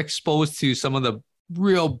 were exposed to some of the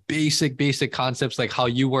real basic concepts, like how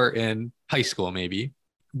you were in high school, maybe.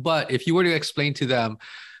 But if you were to explain to them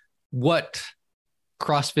what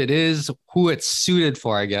CrossFit is, who it's suited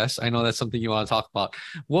for, I guess. I know that's something you want to talk about.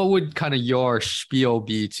 What would kind of your spiel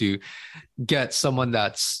be to get someone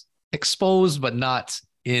that's exposed but not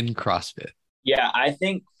in CrossFit? Yeah, I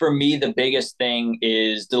think for me, the biggest thing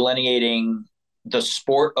is delineating the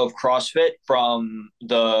sport of CrossFit from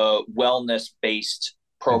the wellness-based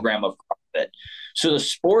program of CrossFit. So the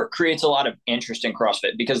sport creates a lot of interest in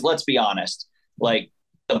CrossFit because let's be honest, like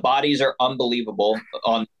the bodies are unbelievable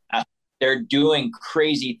on they're doing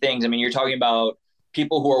crazy things. I mean, you're talking about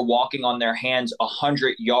people who are walking on their hands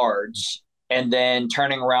 100 yards and then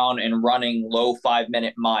turning around and running low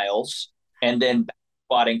 5-minute miles and then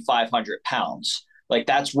squatting 500 pounds. Like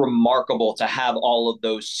that's remarkable to have all of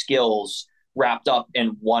those skills wrapped up in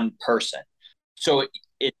one person. So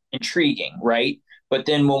it's intriguing, right? But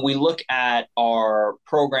then when we look at our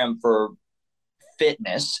program for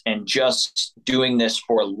fitness and just doing this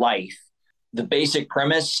for life, the basic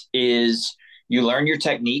premise is you learn your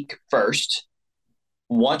technique first.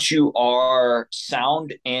 Once you are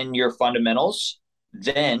sound in your fundamentals,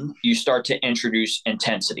 then you start to introduce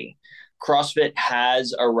intensity. CrossFit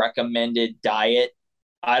has a recommended diet.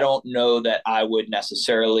 I don't know that I would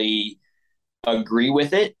necessarily agree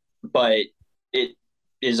with it, but it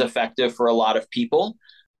is effective for a lot of people.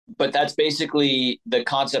 But that's basically the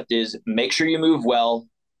concept is make sure you move well,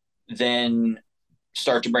 then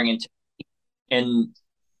start to bring in. And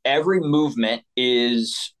every movement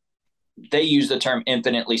is, they use the term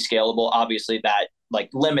infinitely scalable. Obviously that like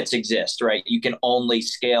limits exist, right? You can only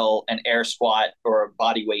scale an air squat or a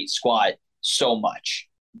body weight squat so much,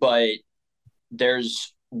 but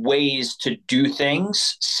there's ways to do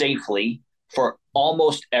things safely for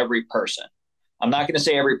almost every person. I'm not going to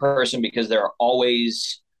say every person because there are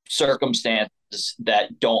always circumstances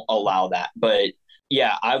that don't allow that. But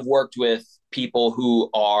yeah, I've worked with people who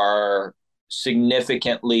are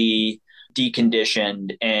significantly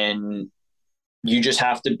deconditioned and you just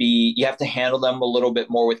have to handle them a little bit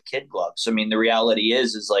more with kid gloves. I mean, the reality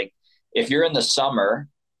is like, if you're in the summer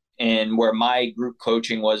and where my group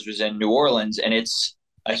coaching was in New Orleans and it's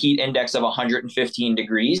a heat index of 115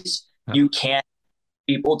 degrees, you can't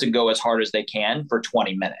people to go as hard as they can for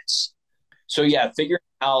 20 minutes. So yeah, figuring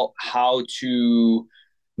out how to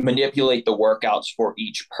manipulate the workouts for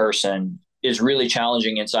each person is really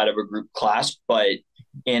challenging inside of a group class. But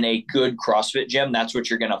in a good CrossFit gym, that's what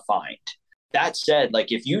you're going to find. That said,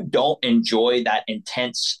 like if you don't enjoy that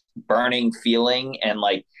intense burning feeling and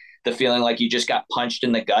like the feeling like you just got punched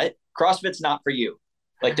in the gut, CrossFit's not for you.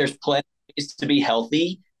 Like there's plenty of ways to be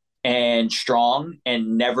healthy and strong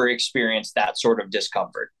and never experience that sort of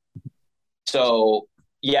discomfort. So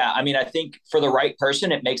yeah, I mean, I think for the right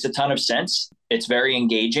person, it makes a ton of sense. It's very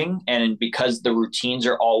engaging. And because the routines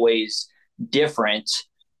are always different,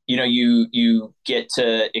 you know, you get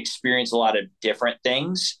to experience a lot of different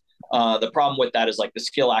things. The problem with that is like the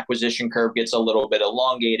skill acquisition curve gets a little bit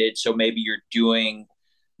elongated. So maybe you're doing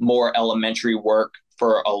more elementary work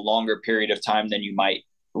for a longer period of time than you might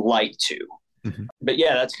like to. Mm-hmm. But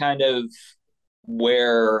yeah, that's kind of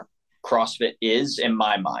where CrossFit is in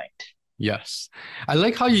my mind. Yes. I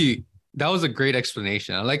like how that was a great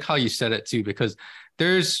explanation. I like how you said it too, because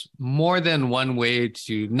there's more than one way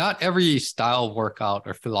to, not every style of workout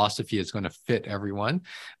or philosophy is going to fit everyone,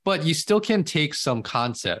 but you still can take some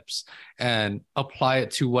concepts and apply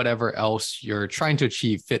it to whatever else you're trying to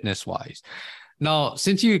achieve fitness wise. Now,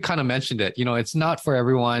 since you kind of mentioned it, you know, it's not for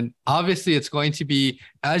everyone. Obviously, it's going to be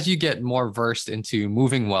as you get more versed into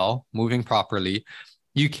moving well, moving properly,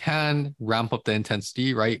 you can ramp up the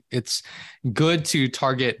intensity, right? It's good to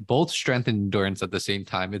target both strength and endurance at the same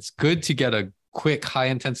time. It's good to get a quick high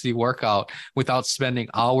intensity workout without spending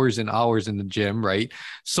hours and hours in the gym, right?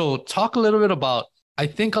 So talk a little bit about, I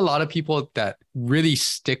think a lot of people that really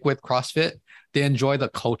stick with CrossFit, they enjoy the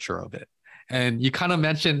culture of it. And you kind of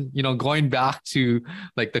mentioned, you know, going back to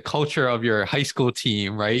like the culture of your high school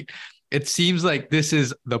team, right? It seems like this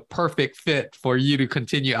is the perfect fit for you to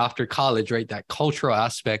continue after college, right? That cultural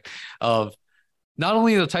aspect of not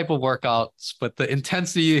only the type of workouts, but the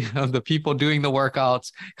intensity of the people doing the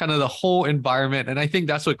workouts, kind of the whole environment. And I think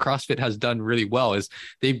that's what CrossFit has done really well, is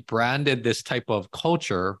they've branded this type of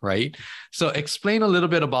culture, right? So explain a little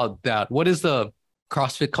bit about that. What is the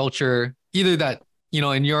CrossFit culture, either that, you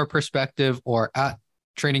know, in your perspective or at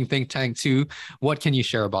Training Think Tank too? What can you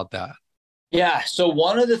share about that? Yeah. So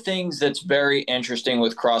one of the things that's very interesting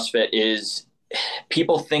with CrossFit is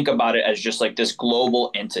people think about it as just like this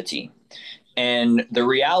global entity. And the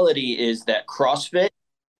reality is that CrossFit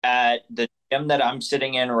at the gym that I'm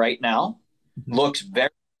sitting in right now looks very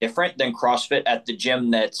different than CrossFit at the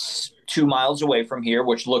gym that's 2 miles away from here,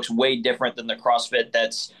 which looks way different than the CrossFit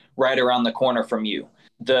that's right around the corner from you.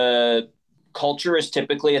 The culture is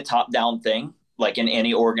typically a top-down thing, like in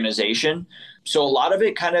any organization. So a lot of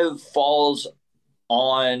it kind of falls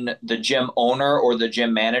on the gym owner or the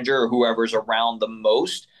gym manager or whoever's around the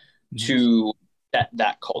most to set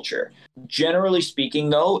that culture. Generally speaking,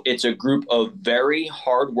 though, it's a group of very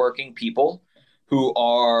hardworking people who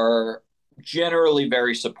are generally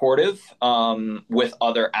very supportive with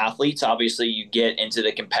other athletes. Obviously, you get into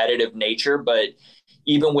the competitive nature, but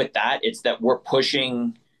even with that, it's that we're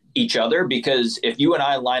pushing each other, because if you and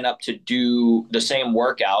I line up to do the same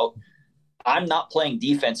workout, I'm not playing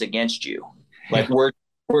defense against you. Like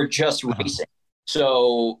we're just racing.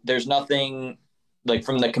 So there's nothing like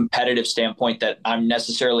from the competitive standpoint that I'm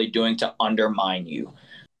necessarily doing to undermine you.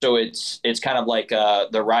 So it's kind of like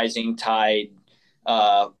the rising tide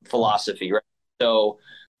philosophy, right? So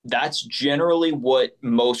that's generally what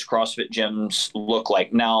most CrossFit gyms look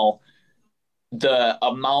like. Now, the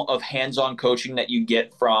amount of hands-on coaching that you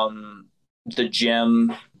get from the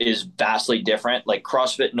gym is vastly different. Like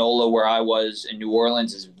CrossFit NOLA, where I was in New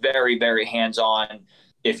Orleans, is very, very hands-on.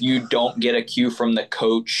 If you don't get a cue from the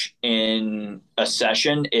coach in a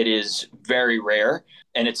session, it is very rare.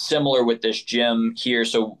 And it's similar with this gym here.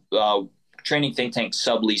 So Training Think Tank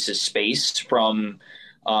subleases space from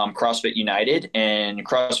CrossFit United, and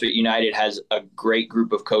CrossFit United has a great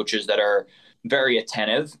group of coaches that are very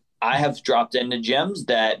attentive. I have dropped into gyms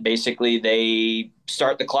that basically they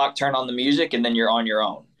start the clock, turn on the music, and then you're on your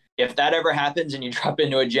own. If that ever happens and you drop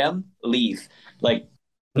into a gym, leave. Like,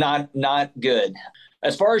 not good.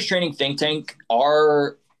 As far as Training Think Tank,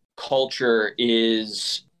 our culture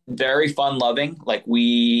is very fun loving. Like,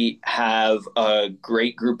 we have a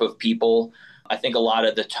great group of people. I think a lot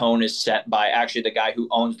of the tone is set by actually the guy who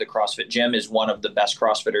owns the CrossFit gym is one of the best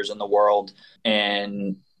CrossFitters in the world.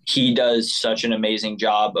 And he does such an amazing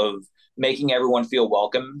job of making everyone feel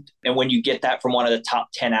welcome. And when you get that from one of the top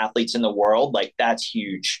 10 athletes in the world, like that's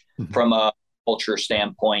huge from a culture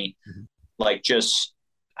standpoint, like just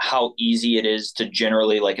how easy it is to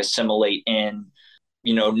generally like assimilate in.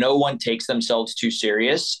 You know, no one takes themselves too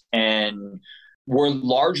serious, and we're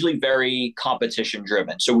largely very competition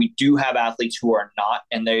driven. So we do have athletes who are not,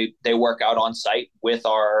 and they work out on site with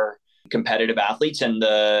our competitive athletes, and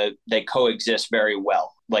they coexist very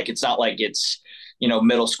well. Like, it's not like it's,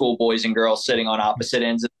 middle school boys and girls sitting on opposite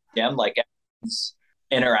ends of the gym, like everyone's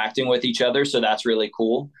interacting with each other. So that's really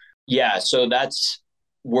cool. Yeah. So I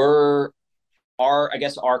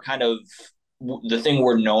guess our kind of, the thing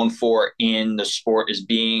we're known for in the sport is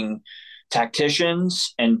being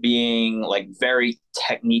tacticians and being like very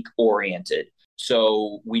technique oriented.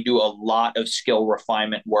 So we do a lot of skill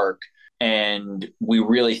refinement work, and we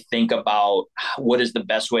really think about what is the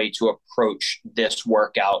best way to approach this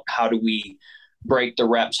workout. How do we break the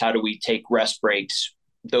reps? How do we take rest breaks?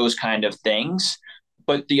 Those kind of things.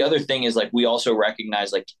 But the other thing is, like, we also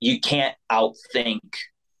recognize, like, you can't outthink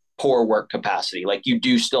poor work capacity. Like, you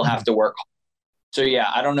do still have to work. So yeah,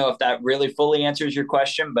 I don't know if that really fully answers your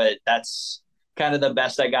question, but that's kind of the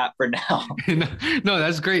best I got for now. No,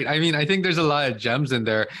 that's great. I mean, I think there's a lot of gems in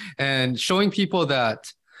there, and showing people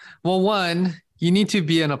that, well, one, you need to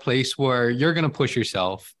be in a place where you're going to push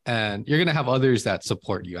yourself and you're going to have others that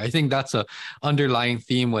support you. I think that's a underlying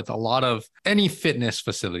theme with a lot of any fitness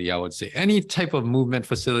facility, I would say. Any type of movement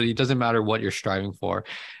facility, doesn't matter what you're striving for.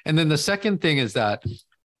 And then the second thing is that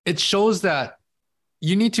it shows that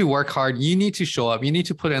you need to work hard, you need to show up, you need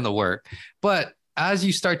to put in the work. But as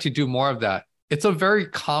you start to do more of that, it's a very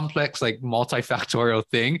complex, like multifactorial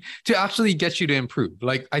thing to actually get you to improve.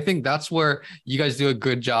 Like, I think that's where you guys do a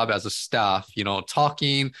good job as a staff,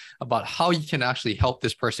 talking about how you can actually help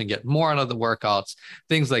this person get more out of the workouts,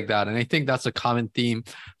 things like that. And I think that's a common theme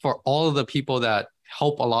for all of the people that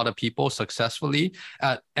help a lot of people successfully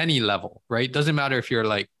at any level, right? Doesn't matter if you're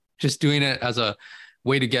like just doing it as a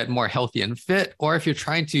way to get more healthy and fit, or if you're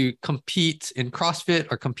trying to compete in CrossFit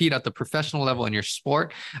or compete at the professional level in your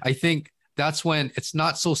sport. I think that's when it's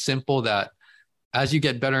not so simple that as you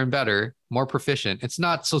get better and better, more proficient, it's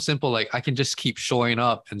not so simple like I can just keep showing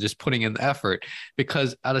up and just putting in the effort,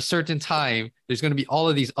 because at a certain time, there's going to be all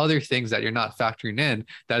of these other things that you're not factoring in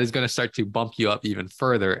that is going to start to bump you up even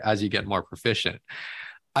further as you get more proficient.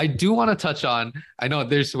 I do want to touch on, I know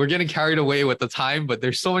we're getting carried away with the time, but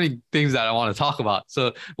there's so many things that I want to talk about.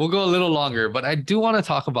 So we'll go a little longer, but I do want to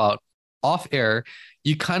talk about off air.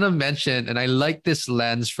 You kind of mentioned, and I like this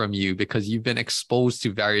lens from you because you've been exposed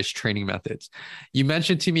to various training methods. You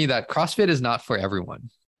mentioned to me that CrossFit is not for everyone.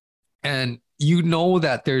 And you know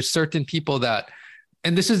that there's certain people that,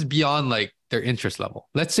 and this is beyond like their interest level.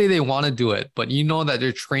 Let's say they want to do it, but you know that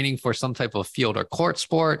they're training for some type of field or court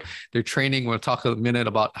sport. They're training. We'll talk a minute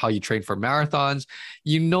about how you train for marathons.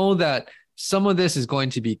 You know that some of this is going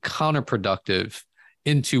to be counterproductive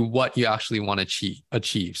into what you actually want to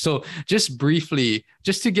achieve. So just briefly,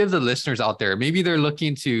 just to give the listeners out there, maybe they're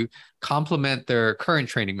looking to complement their current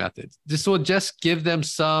training methods. This will just give them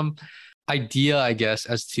some idea, I guess,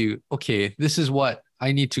 as to, okay, this is what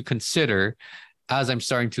I need to consider as I'm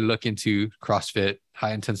starting to look into CrossFit,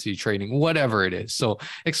 high intensity training, whatever it is. So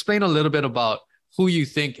explain a little bit about who you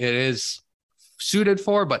think it is suited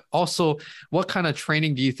for, but also what kind of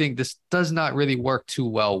training do you think this does not really work too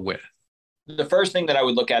well with? The first thing that I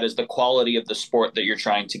would look at is the quality of the sport that you're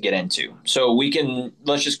trying to get into. So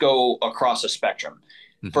let's just go across a spectrum.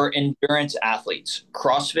 Mm-hmm. For endurance athletes,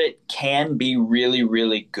 CrossFit can be really,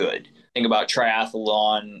 really good. Think about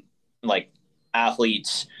triathlon, like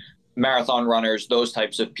athletes, marathon runners, those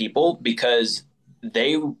types of people, because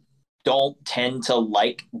they don't tend to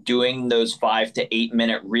like doing those 5 to 8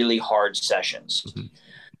 minute really hard sessions. Mm-hmm.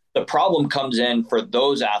 The problem comes in for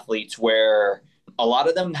those athletes where a lot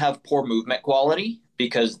of them have poor movement quality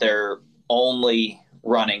because they're only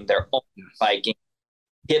running, they're only biking.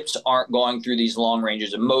 Hips aren't going through these long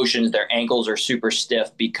ranges of motions. Their ankles are super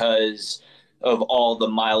stiff because of all the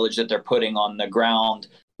mileage that they're putting on the ground.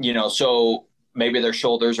 So maybe their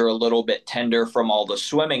shoulders are a little bit tender from all the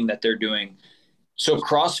swimming that they're doing. So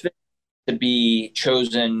CrossFit to be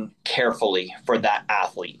chosen carefully for that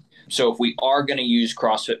athlete. So if we are going to use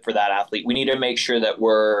CrossFit for that athlete, we need to make sure that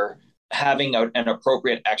we're having an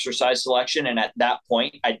appropriate exercise selection. And at that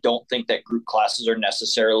point, I don't think that group classes are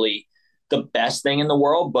necessarily the best thing in the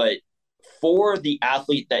world, but for the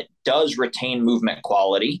athlete that does retain movement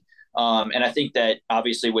quality, and I think that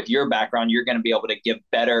obviously with your background, you're going to be able to give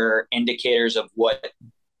better indicators of what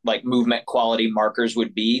like movement quality markers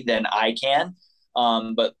would be than I can.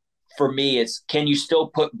 But for me, it's, can you still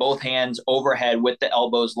put both hands overhead with the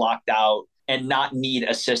elbows locked out and not need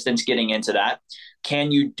assistance getting into that?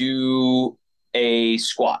 Can you do a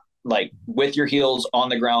squat, like with your heels on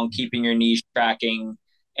the ground, keeping your knees tracking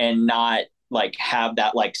and not like have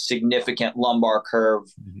that like significant lumbar curve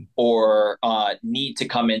or need to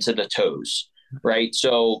come into the toes, right?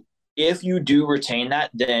 So if you do retain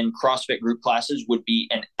that, then CrossFit group classes would be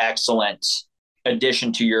an excellent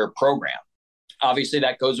addition to your program. Obviously,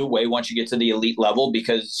 that goes away once you get to the elite level,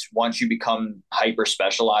 because once you become hyper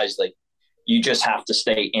specialized, like, you just have to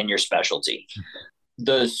stay in your specialty.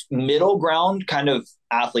 The middle ground kind of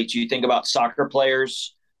athletes, you think about soccer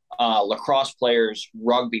players, lacrosse players,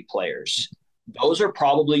 rugby players. Those are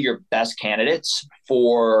probably your best candidates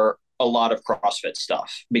for a lot of CrossFit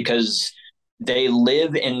stuff, because they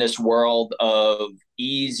live in this world of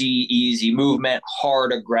easy movement,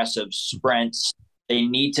 hard, aggressive sprints. They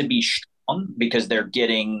need to be strong because they're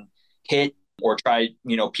getting hit or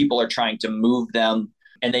people are trying to move them,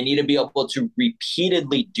 and they need to be able to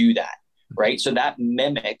repeatedly do that, right? So that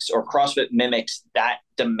mimics, or CrossFit mimics, that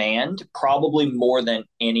demand probably more than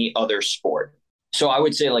any other sport. So I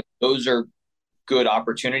would say, like, those are good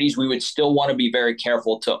opportunities. We would still want to be very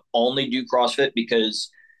careful to only do CrossFit, because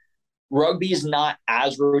rugby is not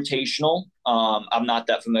as rotational. I'm not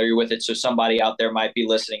that familiar with it, so somebody out there might be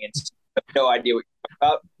listening and have no idea what you're talking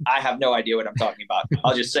about. I have no idea what I'm talking about.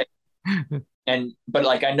 I'll just say. But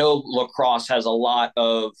like, I know lacrosse has a lot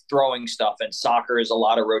of throwing stuff, and soccer is a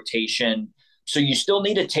lot of rotation. So you still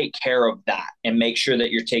need to take care of that and make sure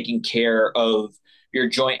that you're taking care of your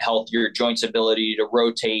joint health, your joints' ability to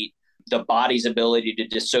rotate, the body's ability to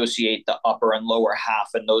dissociate the upper and lower half,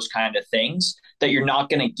 and those kind of things that you're not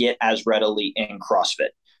going to get as readily in CrossFit.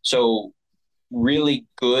 So really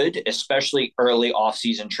good, especially early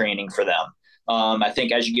off-season training for them. I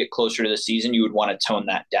think as you get closer to the season, you would want to tone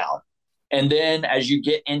that down. And then as you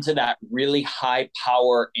get into that really high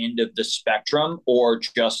power end of the spectrum, or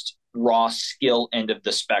just raw skill end of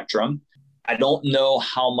the spectrum, I don't know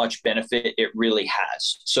how much benefit it really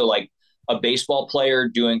has. So like a baseball player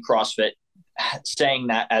doing CrossFit, saying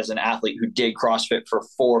that as an athlete who did CrossFit for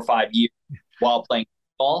 4 or 5 years while playing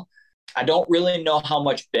football, I don't really know how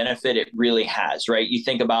much benefit it really has, right? You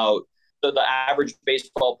think about the average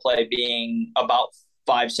baseball play being about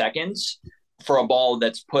 5 seconds for a ball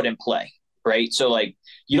that's put in play, right? So like,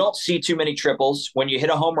 you don't see too many triples. When you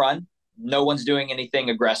hit a home run, no one's doing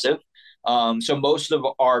anything aggressive. So most of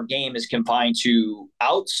our game is confined to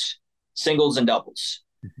outs, singles, and doubles,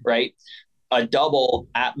 right? A double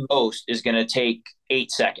at most is going to take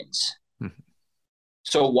 8 seconds.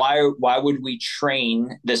 So why would we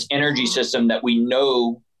train this energy system that we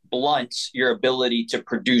know blunts your ability to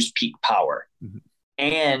produce peak power?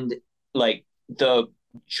 And like, the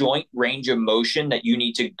joint range of motion that you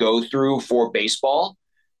need to go through for baseball,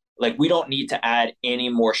 like, we don't need to add any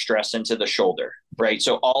more stress into the shoulder, right?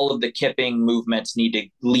 So all of the kipping movements need to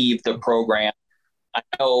leave the program. I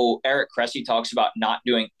know Eric Cressy talks about not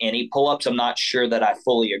doing any pull-ups. I'm not sure that I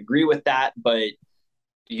fully agree with that, but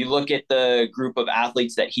you look at the group of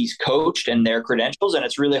athletes that he's coached and their credentials, and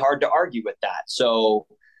it's really hard to argue with that. So,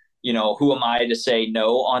 who am I to say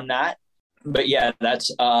no on that? But yeah, that's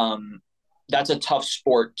a tough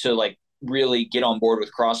sport to like really get on board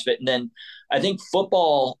with CrossFit. And then I think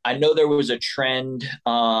football, I know there was a trend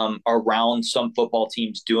around some football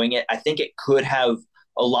teams doing it. I think it could have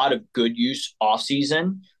a lot of good use off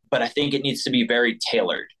season, but I think it needs to be very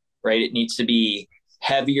tailored, right? It needs to be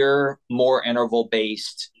heavier, more interval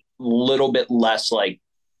based, a little bit less like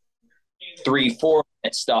 3-4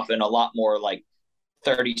 minute stuff, and a lot more like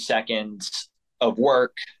 30 seconds of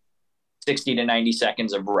work, 60 to 90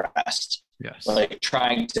 seconds of rest. Yes. Like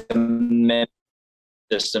trying to mimic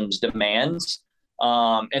systems demands.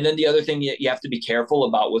 And then the other thing you have to be careful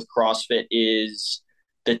about with CrossFit is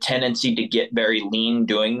the tendency to get very lean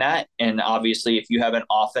doing that. And obviously, if you have an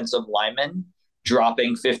offensive lineman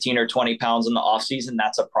dropping 15 or 20 pounds in the off season,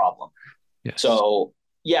 that's a problem. Yes. So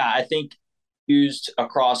yeah, I think used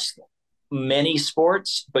across many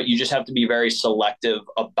sports, but you just have to be very selective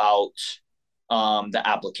about the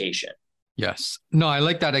application. Yes. No, I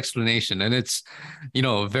like that explanation. And it's,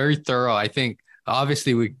 very thorough. I think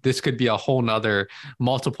obviously this could be a whole nother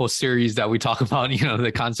multiple series that we talk about,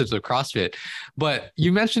 the concepts of CrossFit, but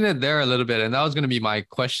you mentioned it there a little bit. And that was going to be my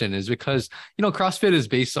question, is because, CrossFit is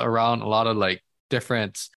based around a lot of like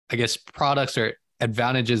different, I guess, products or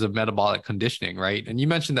advantages of metabolic conditioning, right? And you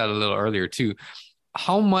mentioned that a little earlier too.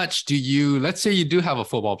 How much do you, let's say you do have a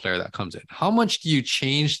football player that comes in, how much do you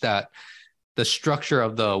change the structure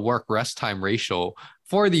of the work rest time ratio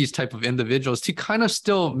for these type of individuals to kind of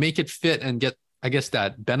still make it fit and get, I guess,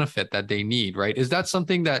 that benefit that they need, right? Is that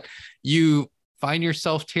something that you find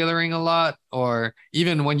yourself tailoring a lot, or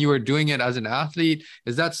even when you were doing it as an athlete,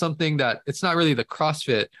 is that something that it's not really the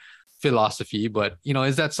CrossFit philosophy, but,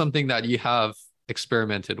 is that something that you have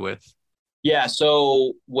experimented with? Yeah.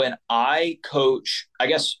 So when I coach, I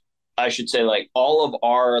guess I should say like all of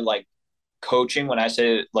our like coaching, when I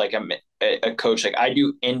say like I'm a coach, like I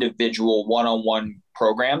do individual one-on-one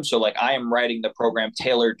program. So like I am writing the program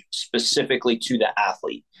tailored specifically to the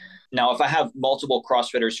athlete. Now, if I have multiple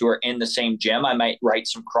CrossFitters who are in the same gym, I might write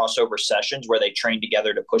some crossover sessions where they train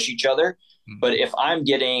together to push each other. But if I'm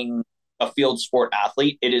getting a field sport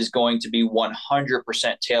athlete, it is going to be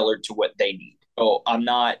 100% tailored to what they need. So I'm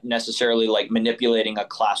not necessarily like manipulating a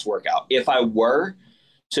class workout. If I were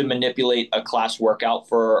to manipulate a class workout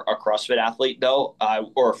for a CrossFit athlete, though,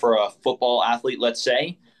 or for a football athlete, let's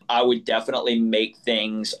say, I would definitely make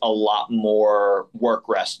things a lot more work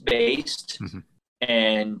rest based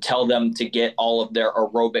and tell them to get all of their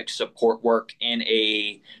aerobic support work in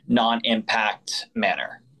a non-impact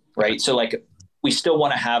manner, right? So like we still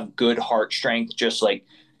want to have good heart strength, just like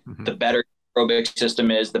the better aerobic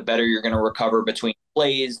system is, the better you're going to recover between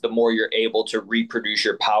plays, the more you're able to reproduce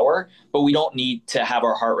your power. But we don't need to have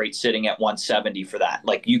our heart rate sitting at 170 for that.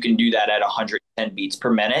 Like you can do that at 110 beats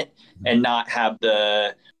per minute and not have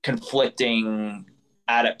the conflicting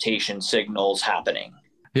adaptation signals happening.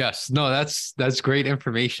 Yes, no, that's great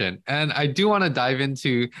information. And I do want to dive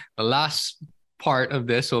into the last part of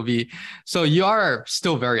this will be, so you are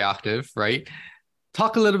still very active, right?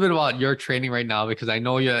 Talk a little bit about your training right now, because I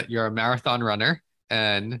know you're a marathon runner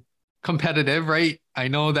and competitive, right? I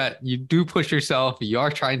know that you do push yourself. You are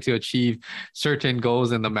trying to achieve certain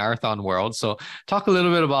goals in the marathon world. So talk a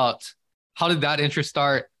little bit about how did that interest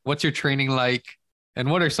start? What's your training like? And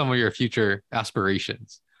what are some of your future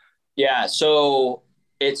aspirations? Yeah, so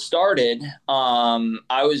it started,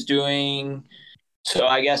 I was doing, so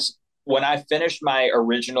I guess when I finished my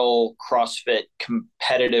original CrossFit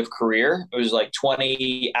competitive career, it was like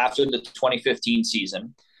after the 2015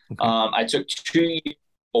 season. Okay. I took 2 years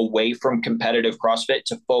away from competitive CrossFit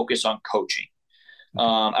to focus on coaching.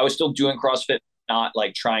 I was still doing CrossFit, not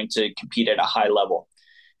like trying to compete at a high level.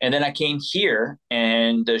 And then I came here,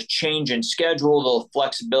 and the change in schedule, the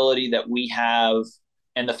flexibility that we have,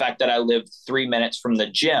 and the fact that I lived 3 minutes from the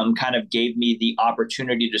gym kind of gave me the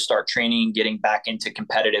opportunity to start training and getting back into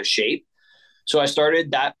competitive shape. So I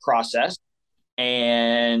started that process,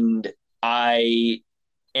 and I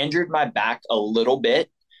injured my back a little bit,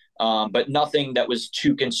 but nothing that was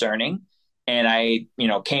too concerning. And I,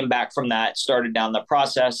 came back from that, started down the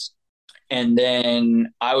process. And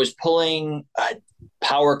then I was pulling a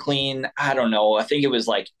power clean. I don't know. I think it was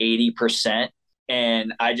like 80%.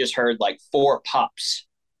 And I just heard like 4 pops,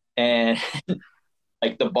 and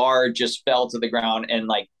like the bar just fell to the ground. And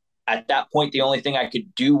like at that point, the only thing I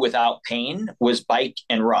could do without pain was bike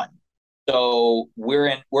and run. So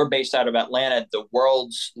we're based out of Atlanta. The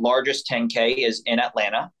world's largest 10K is in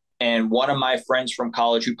Atlanta. And one of my friends from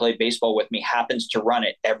college who played baseball with me happens to run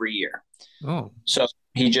it every year. Oh, so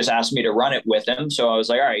he just asked me to run it with him. So I was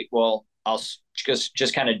like, all right, well, I'll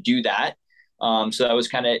just kind of do that. So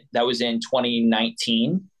that was in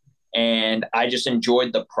 2019. And I just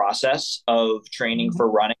enjoyed the process of training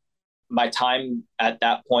for running. My time at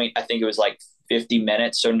that point, I think it was like 50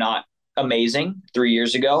 minutes. So not amazing 3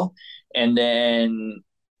 years ago. And then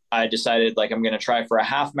I decided like, I'm going to try for a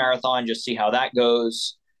half marathon, just see how that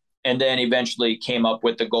goes. And then eventually came up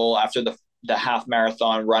with the goal after the half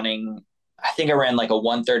marathon running. I think I ran like a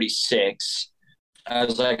 136. I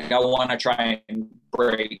was like, I want to try and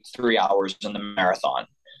break 3 hours in the marathon.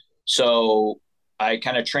 So I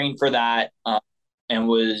kind of trained for that, and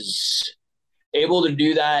was able to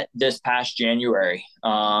do that this past January.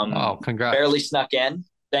 oh, congrats. Barely snuck in.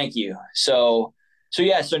 Thank you. So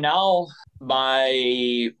now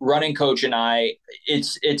my running coach and I,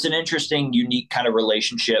 it's an interesting, unique kind of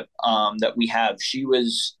relationship that we have. She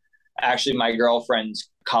was actually my girlfriend's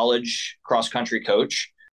college cross country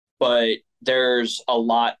coach, but there's a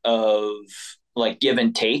lot of like give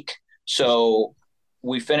and take. So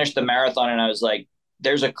we finished the marathon, and I was like,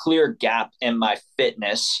 there's a clear gap in my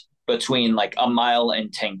fitness between like a mile and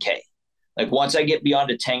 10K. Like once I get beyond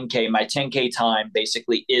a 10K, my 10K time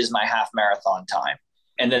basically is my half marathon time.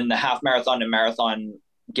 And then the half marathon to marathon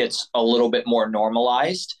gets a little bit more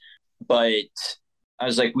normalized. But I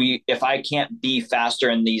was like, if I can't be faster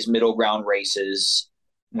in these middle ground races,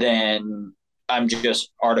 then I'm just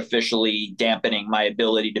artificially dampening my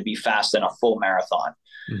ability to be fast in a full marathon.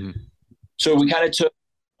 So we kind of took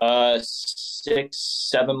a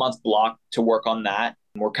 6-7 month block to work on that.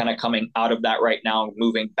 We're kind of coming out of that right now,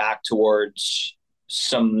 moving back towards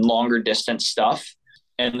some longer distance stuff.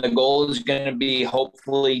 And the goal is going to be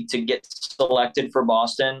hopefully to get selected for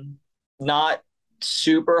Boston. Not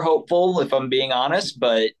super hopeful, if I'm being honest,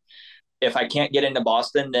 but if I can't get into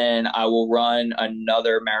Boston, then I will run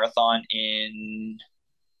another marathon in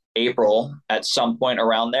April at some point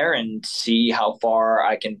around there and see how far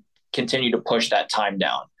I can continue to push that time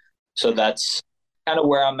down. So that's kind of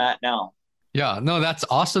where I'm at now. Yeah, no, that's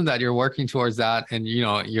awesome that you're working towards that and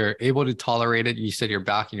you're able to tolerate it. You said your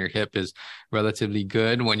back and your hip is relatively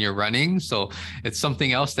good when you're running. So it's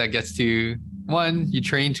something else that gets to one, you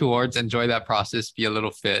train towards, enjoy that process, be a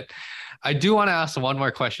little fit. I do want to ask one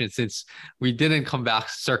more question since we didn't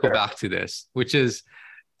circle Sure. back to this, which is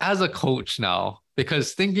as a coach now,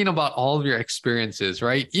 because thinking about all of your experiences,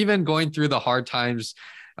 right? Even going through the hard times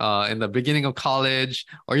in the beginning of college,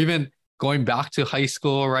 or even going back to high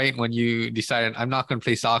school, right? When you decided, I'm not going to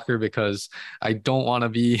play soccer because I don't want to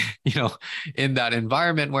be, in that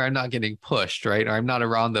environment where I'm not getting pushed, right? Or I'm not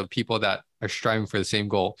around the people that are striving for the same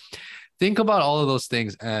goal. Think about all of those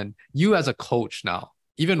things. And you as a coach now,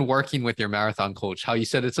 even working with your marathon coach, how you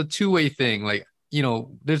said it's a two-way thing. Like,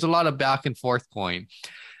 there's a lot of back and forth going.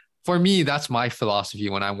 For me, that's my philosophy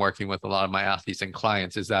when I'm working with a lot of my athletes and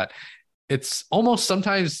clients is that it's almost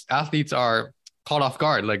sometimes athletes are caught off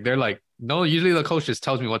guard. Like they're like, no, usually the coach just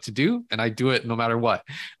tells me what to do and I do it no matter what.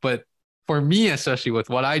 But for me, especially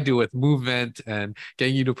with what I do with movement and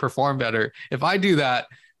getting you to perform better, if I do that,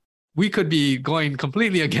 we could be going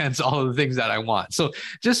completely against all of the things that I want. So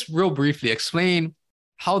just real briefly explain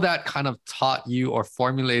how that kind of taught you or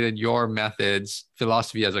formulated your methods,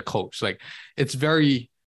 philosophy as a coach. Like it's very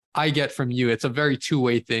I get from you. It's a very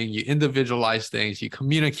two-way thing. You individualize things, you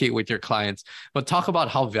communicate with your clients, but talk about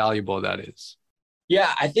how valuable that is.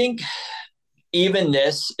 Yeah, I think even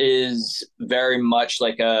this is very much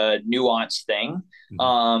like a nuanced thing.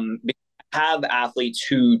 Mhm. Because I have athletes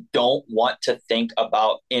who don't want to think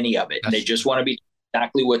about any of it. And That's they just true. want to be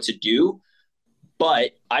exactly what to do.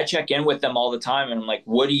 But I check in with them all the time and I'm like,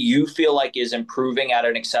 what do you feel like is improving at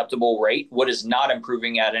an acceptable rate? What is not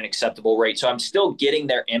improving at an acceptable rate? So I'm still getting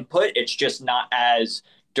their input. It's just not as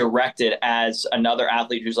directed as another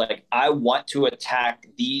athlete who's like, I want to attack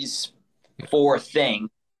these Yeah. four things.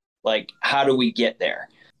 Like, how do we get there?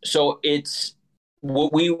 So it's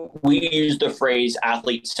what we use the phrase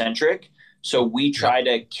athlete centric. So we Yep. try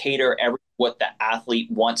to cater every what the athlete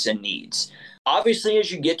wants and needs. Obviously,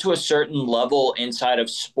 as you get to a certain level inside of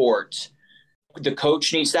sports, the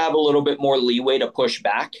coach needs to have a little bit more leeway to push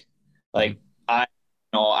back. Mhm. Like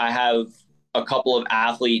I have a couple of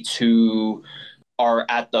athletes who are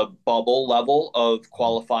at the bubble level of Mhm.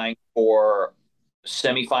 qualifying for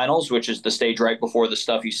semifinals, which is the stage right before the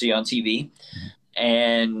stuff you see on TV. Mhm.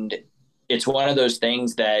 And it's one of those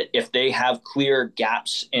things that if they have clear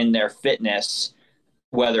gaps in their fitness,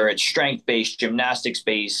 whether it's strength based, gymnastics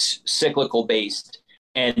based, cyclical based,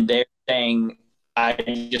 and they're saying, I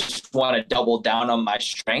just want to double down on my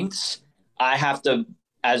strengths, I have to,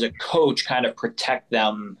 as a coach, kind of protect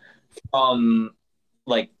them from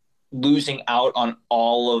like losing out on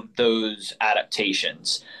all of those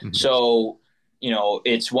adaptations. Mhm. So,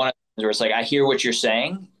 it's one of those where it's like, I hear what you're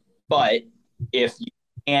saying, but if you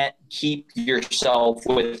can't keep yourself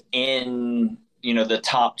within, the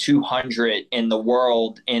top 200 in the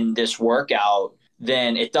world in this workout,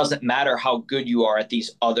 then it doesn't matter how good you are at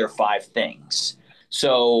these other five things.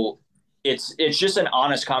 So it's just an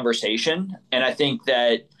honest conversation. And I think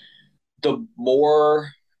that the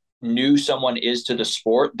more new someone is to the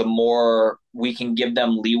sport, the more we can give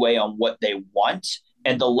them leeway on what they want.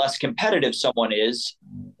 And the less competitive someone is,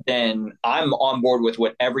 then I'm on board with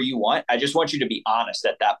whatever you want. I just want you to be honest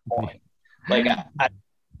at that point. Like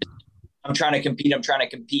I'm trying to compete, I'm trying to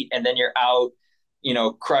compete, and then you're out,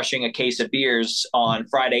 crushing a case of beers on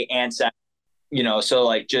Friday and Saturday. So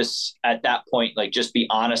like just at that point, like just be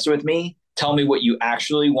honest with me. Tell me what you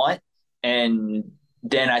actually want, and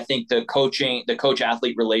then I think the coach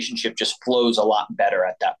athlete relationship just flows a lot better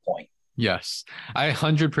at that point. Yes, I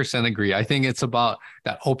 100% agree. I think it's about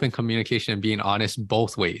that open communication and being honest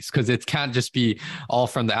both ways because it can't just be all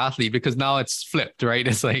from the athlete because now it's flipped, right?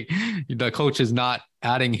 It's like the coach is not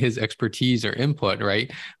adding his expertise or input,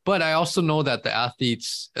 right? But I also know that the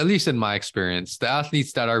athletes, at least in my experience, the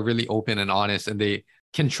athletes that are really open and honest and they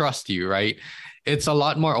can trust you, right? It's a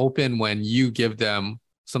lot more open when you give them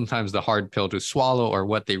sometimes the hard pill to swallow or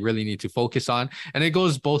what they really need to focus on. And it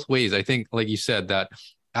goes both ways. I think, like you said, that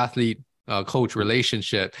athlete coach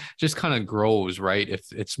relationship just kind of grows, right?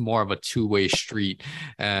 If it's more of a two-way street.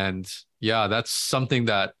 And yeah, that's something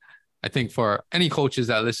that I think for any coaches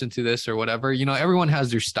that listen to this or whatever, everyone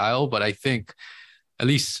has their style, but I think at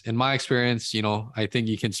least in my experience, I think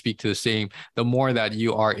you can speak to the same. The more that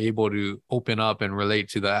you are able to open up and relate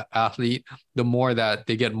to the athlete, the more that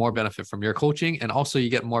they get more benefit from your coaching. And also you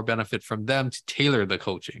get more benefit from them to tailor the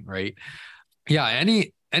coaching, right? Yeah.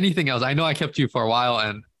 Anything else? I know I kept you for a while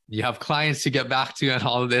and you have clients to get back to and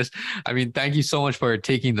all of this. I mean, thank you so much for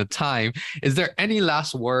taking the time. Is there any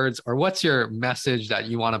last words or what's your message that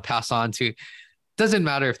you want to pass on to doesn't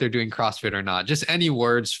matter if they're doing CrossFit or not, just any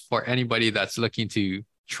words for anybody that's looking to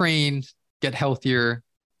train, get healthier,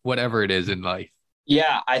 whatever it is in life.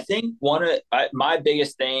 Yeah, I think my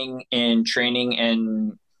biggest thing in training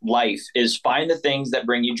and life is find the things that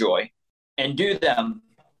bring you joy and do them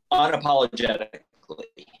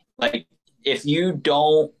unapologetically. Like, if you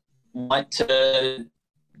don't want to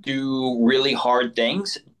do really hard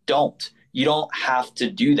things, don't. You don't have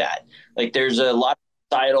to do that. Like, there's a lot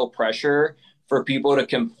of societal pressure for people to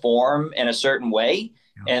conform in a certain way.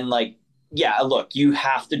 Yeah. And like, yeah, look, you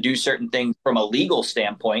have to do certain things from a legal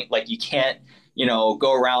standpoint. Like, you can't,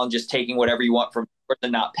 go around just taking whatever you want from the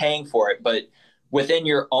person, not paying for it. But within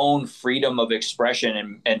your own freedom of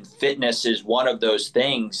expression, and fitness is one of those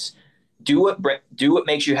things, do what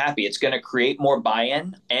makes you happy. It's going to create more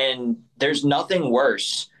buy-in. And there's nothing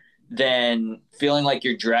worse than feeling like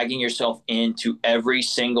you're dragging yourself into every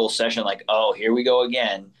single session. Like, oh, here we go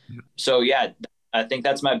again. So yeah, I think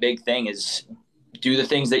that's my big thing, is do the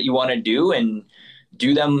things that you want to do and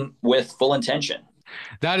do them with full intention.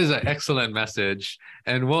 That is an excellent message.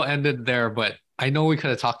 And we'll end it there, but I know we could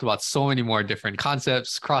have talked about so many more different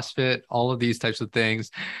concepts, CrossFit, all of these types of things.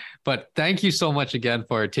 But thank you so much again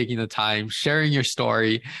for taking the time, sharing your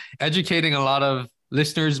story, educating a lot of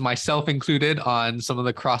listeners, myself included, on some of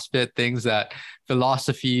the CrossFit things, that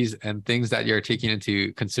philosophies and things that you're taking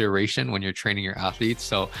into consideration when you're training your athletes.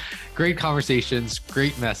 So great conversations,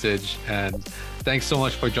 great message. And thanks so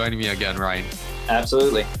much for joining me again, Ryan.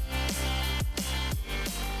 Absolutely.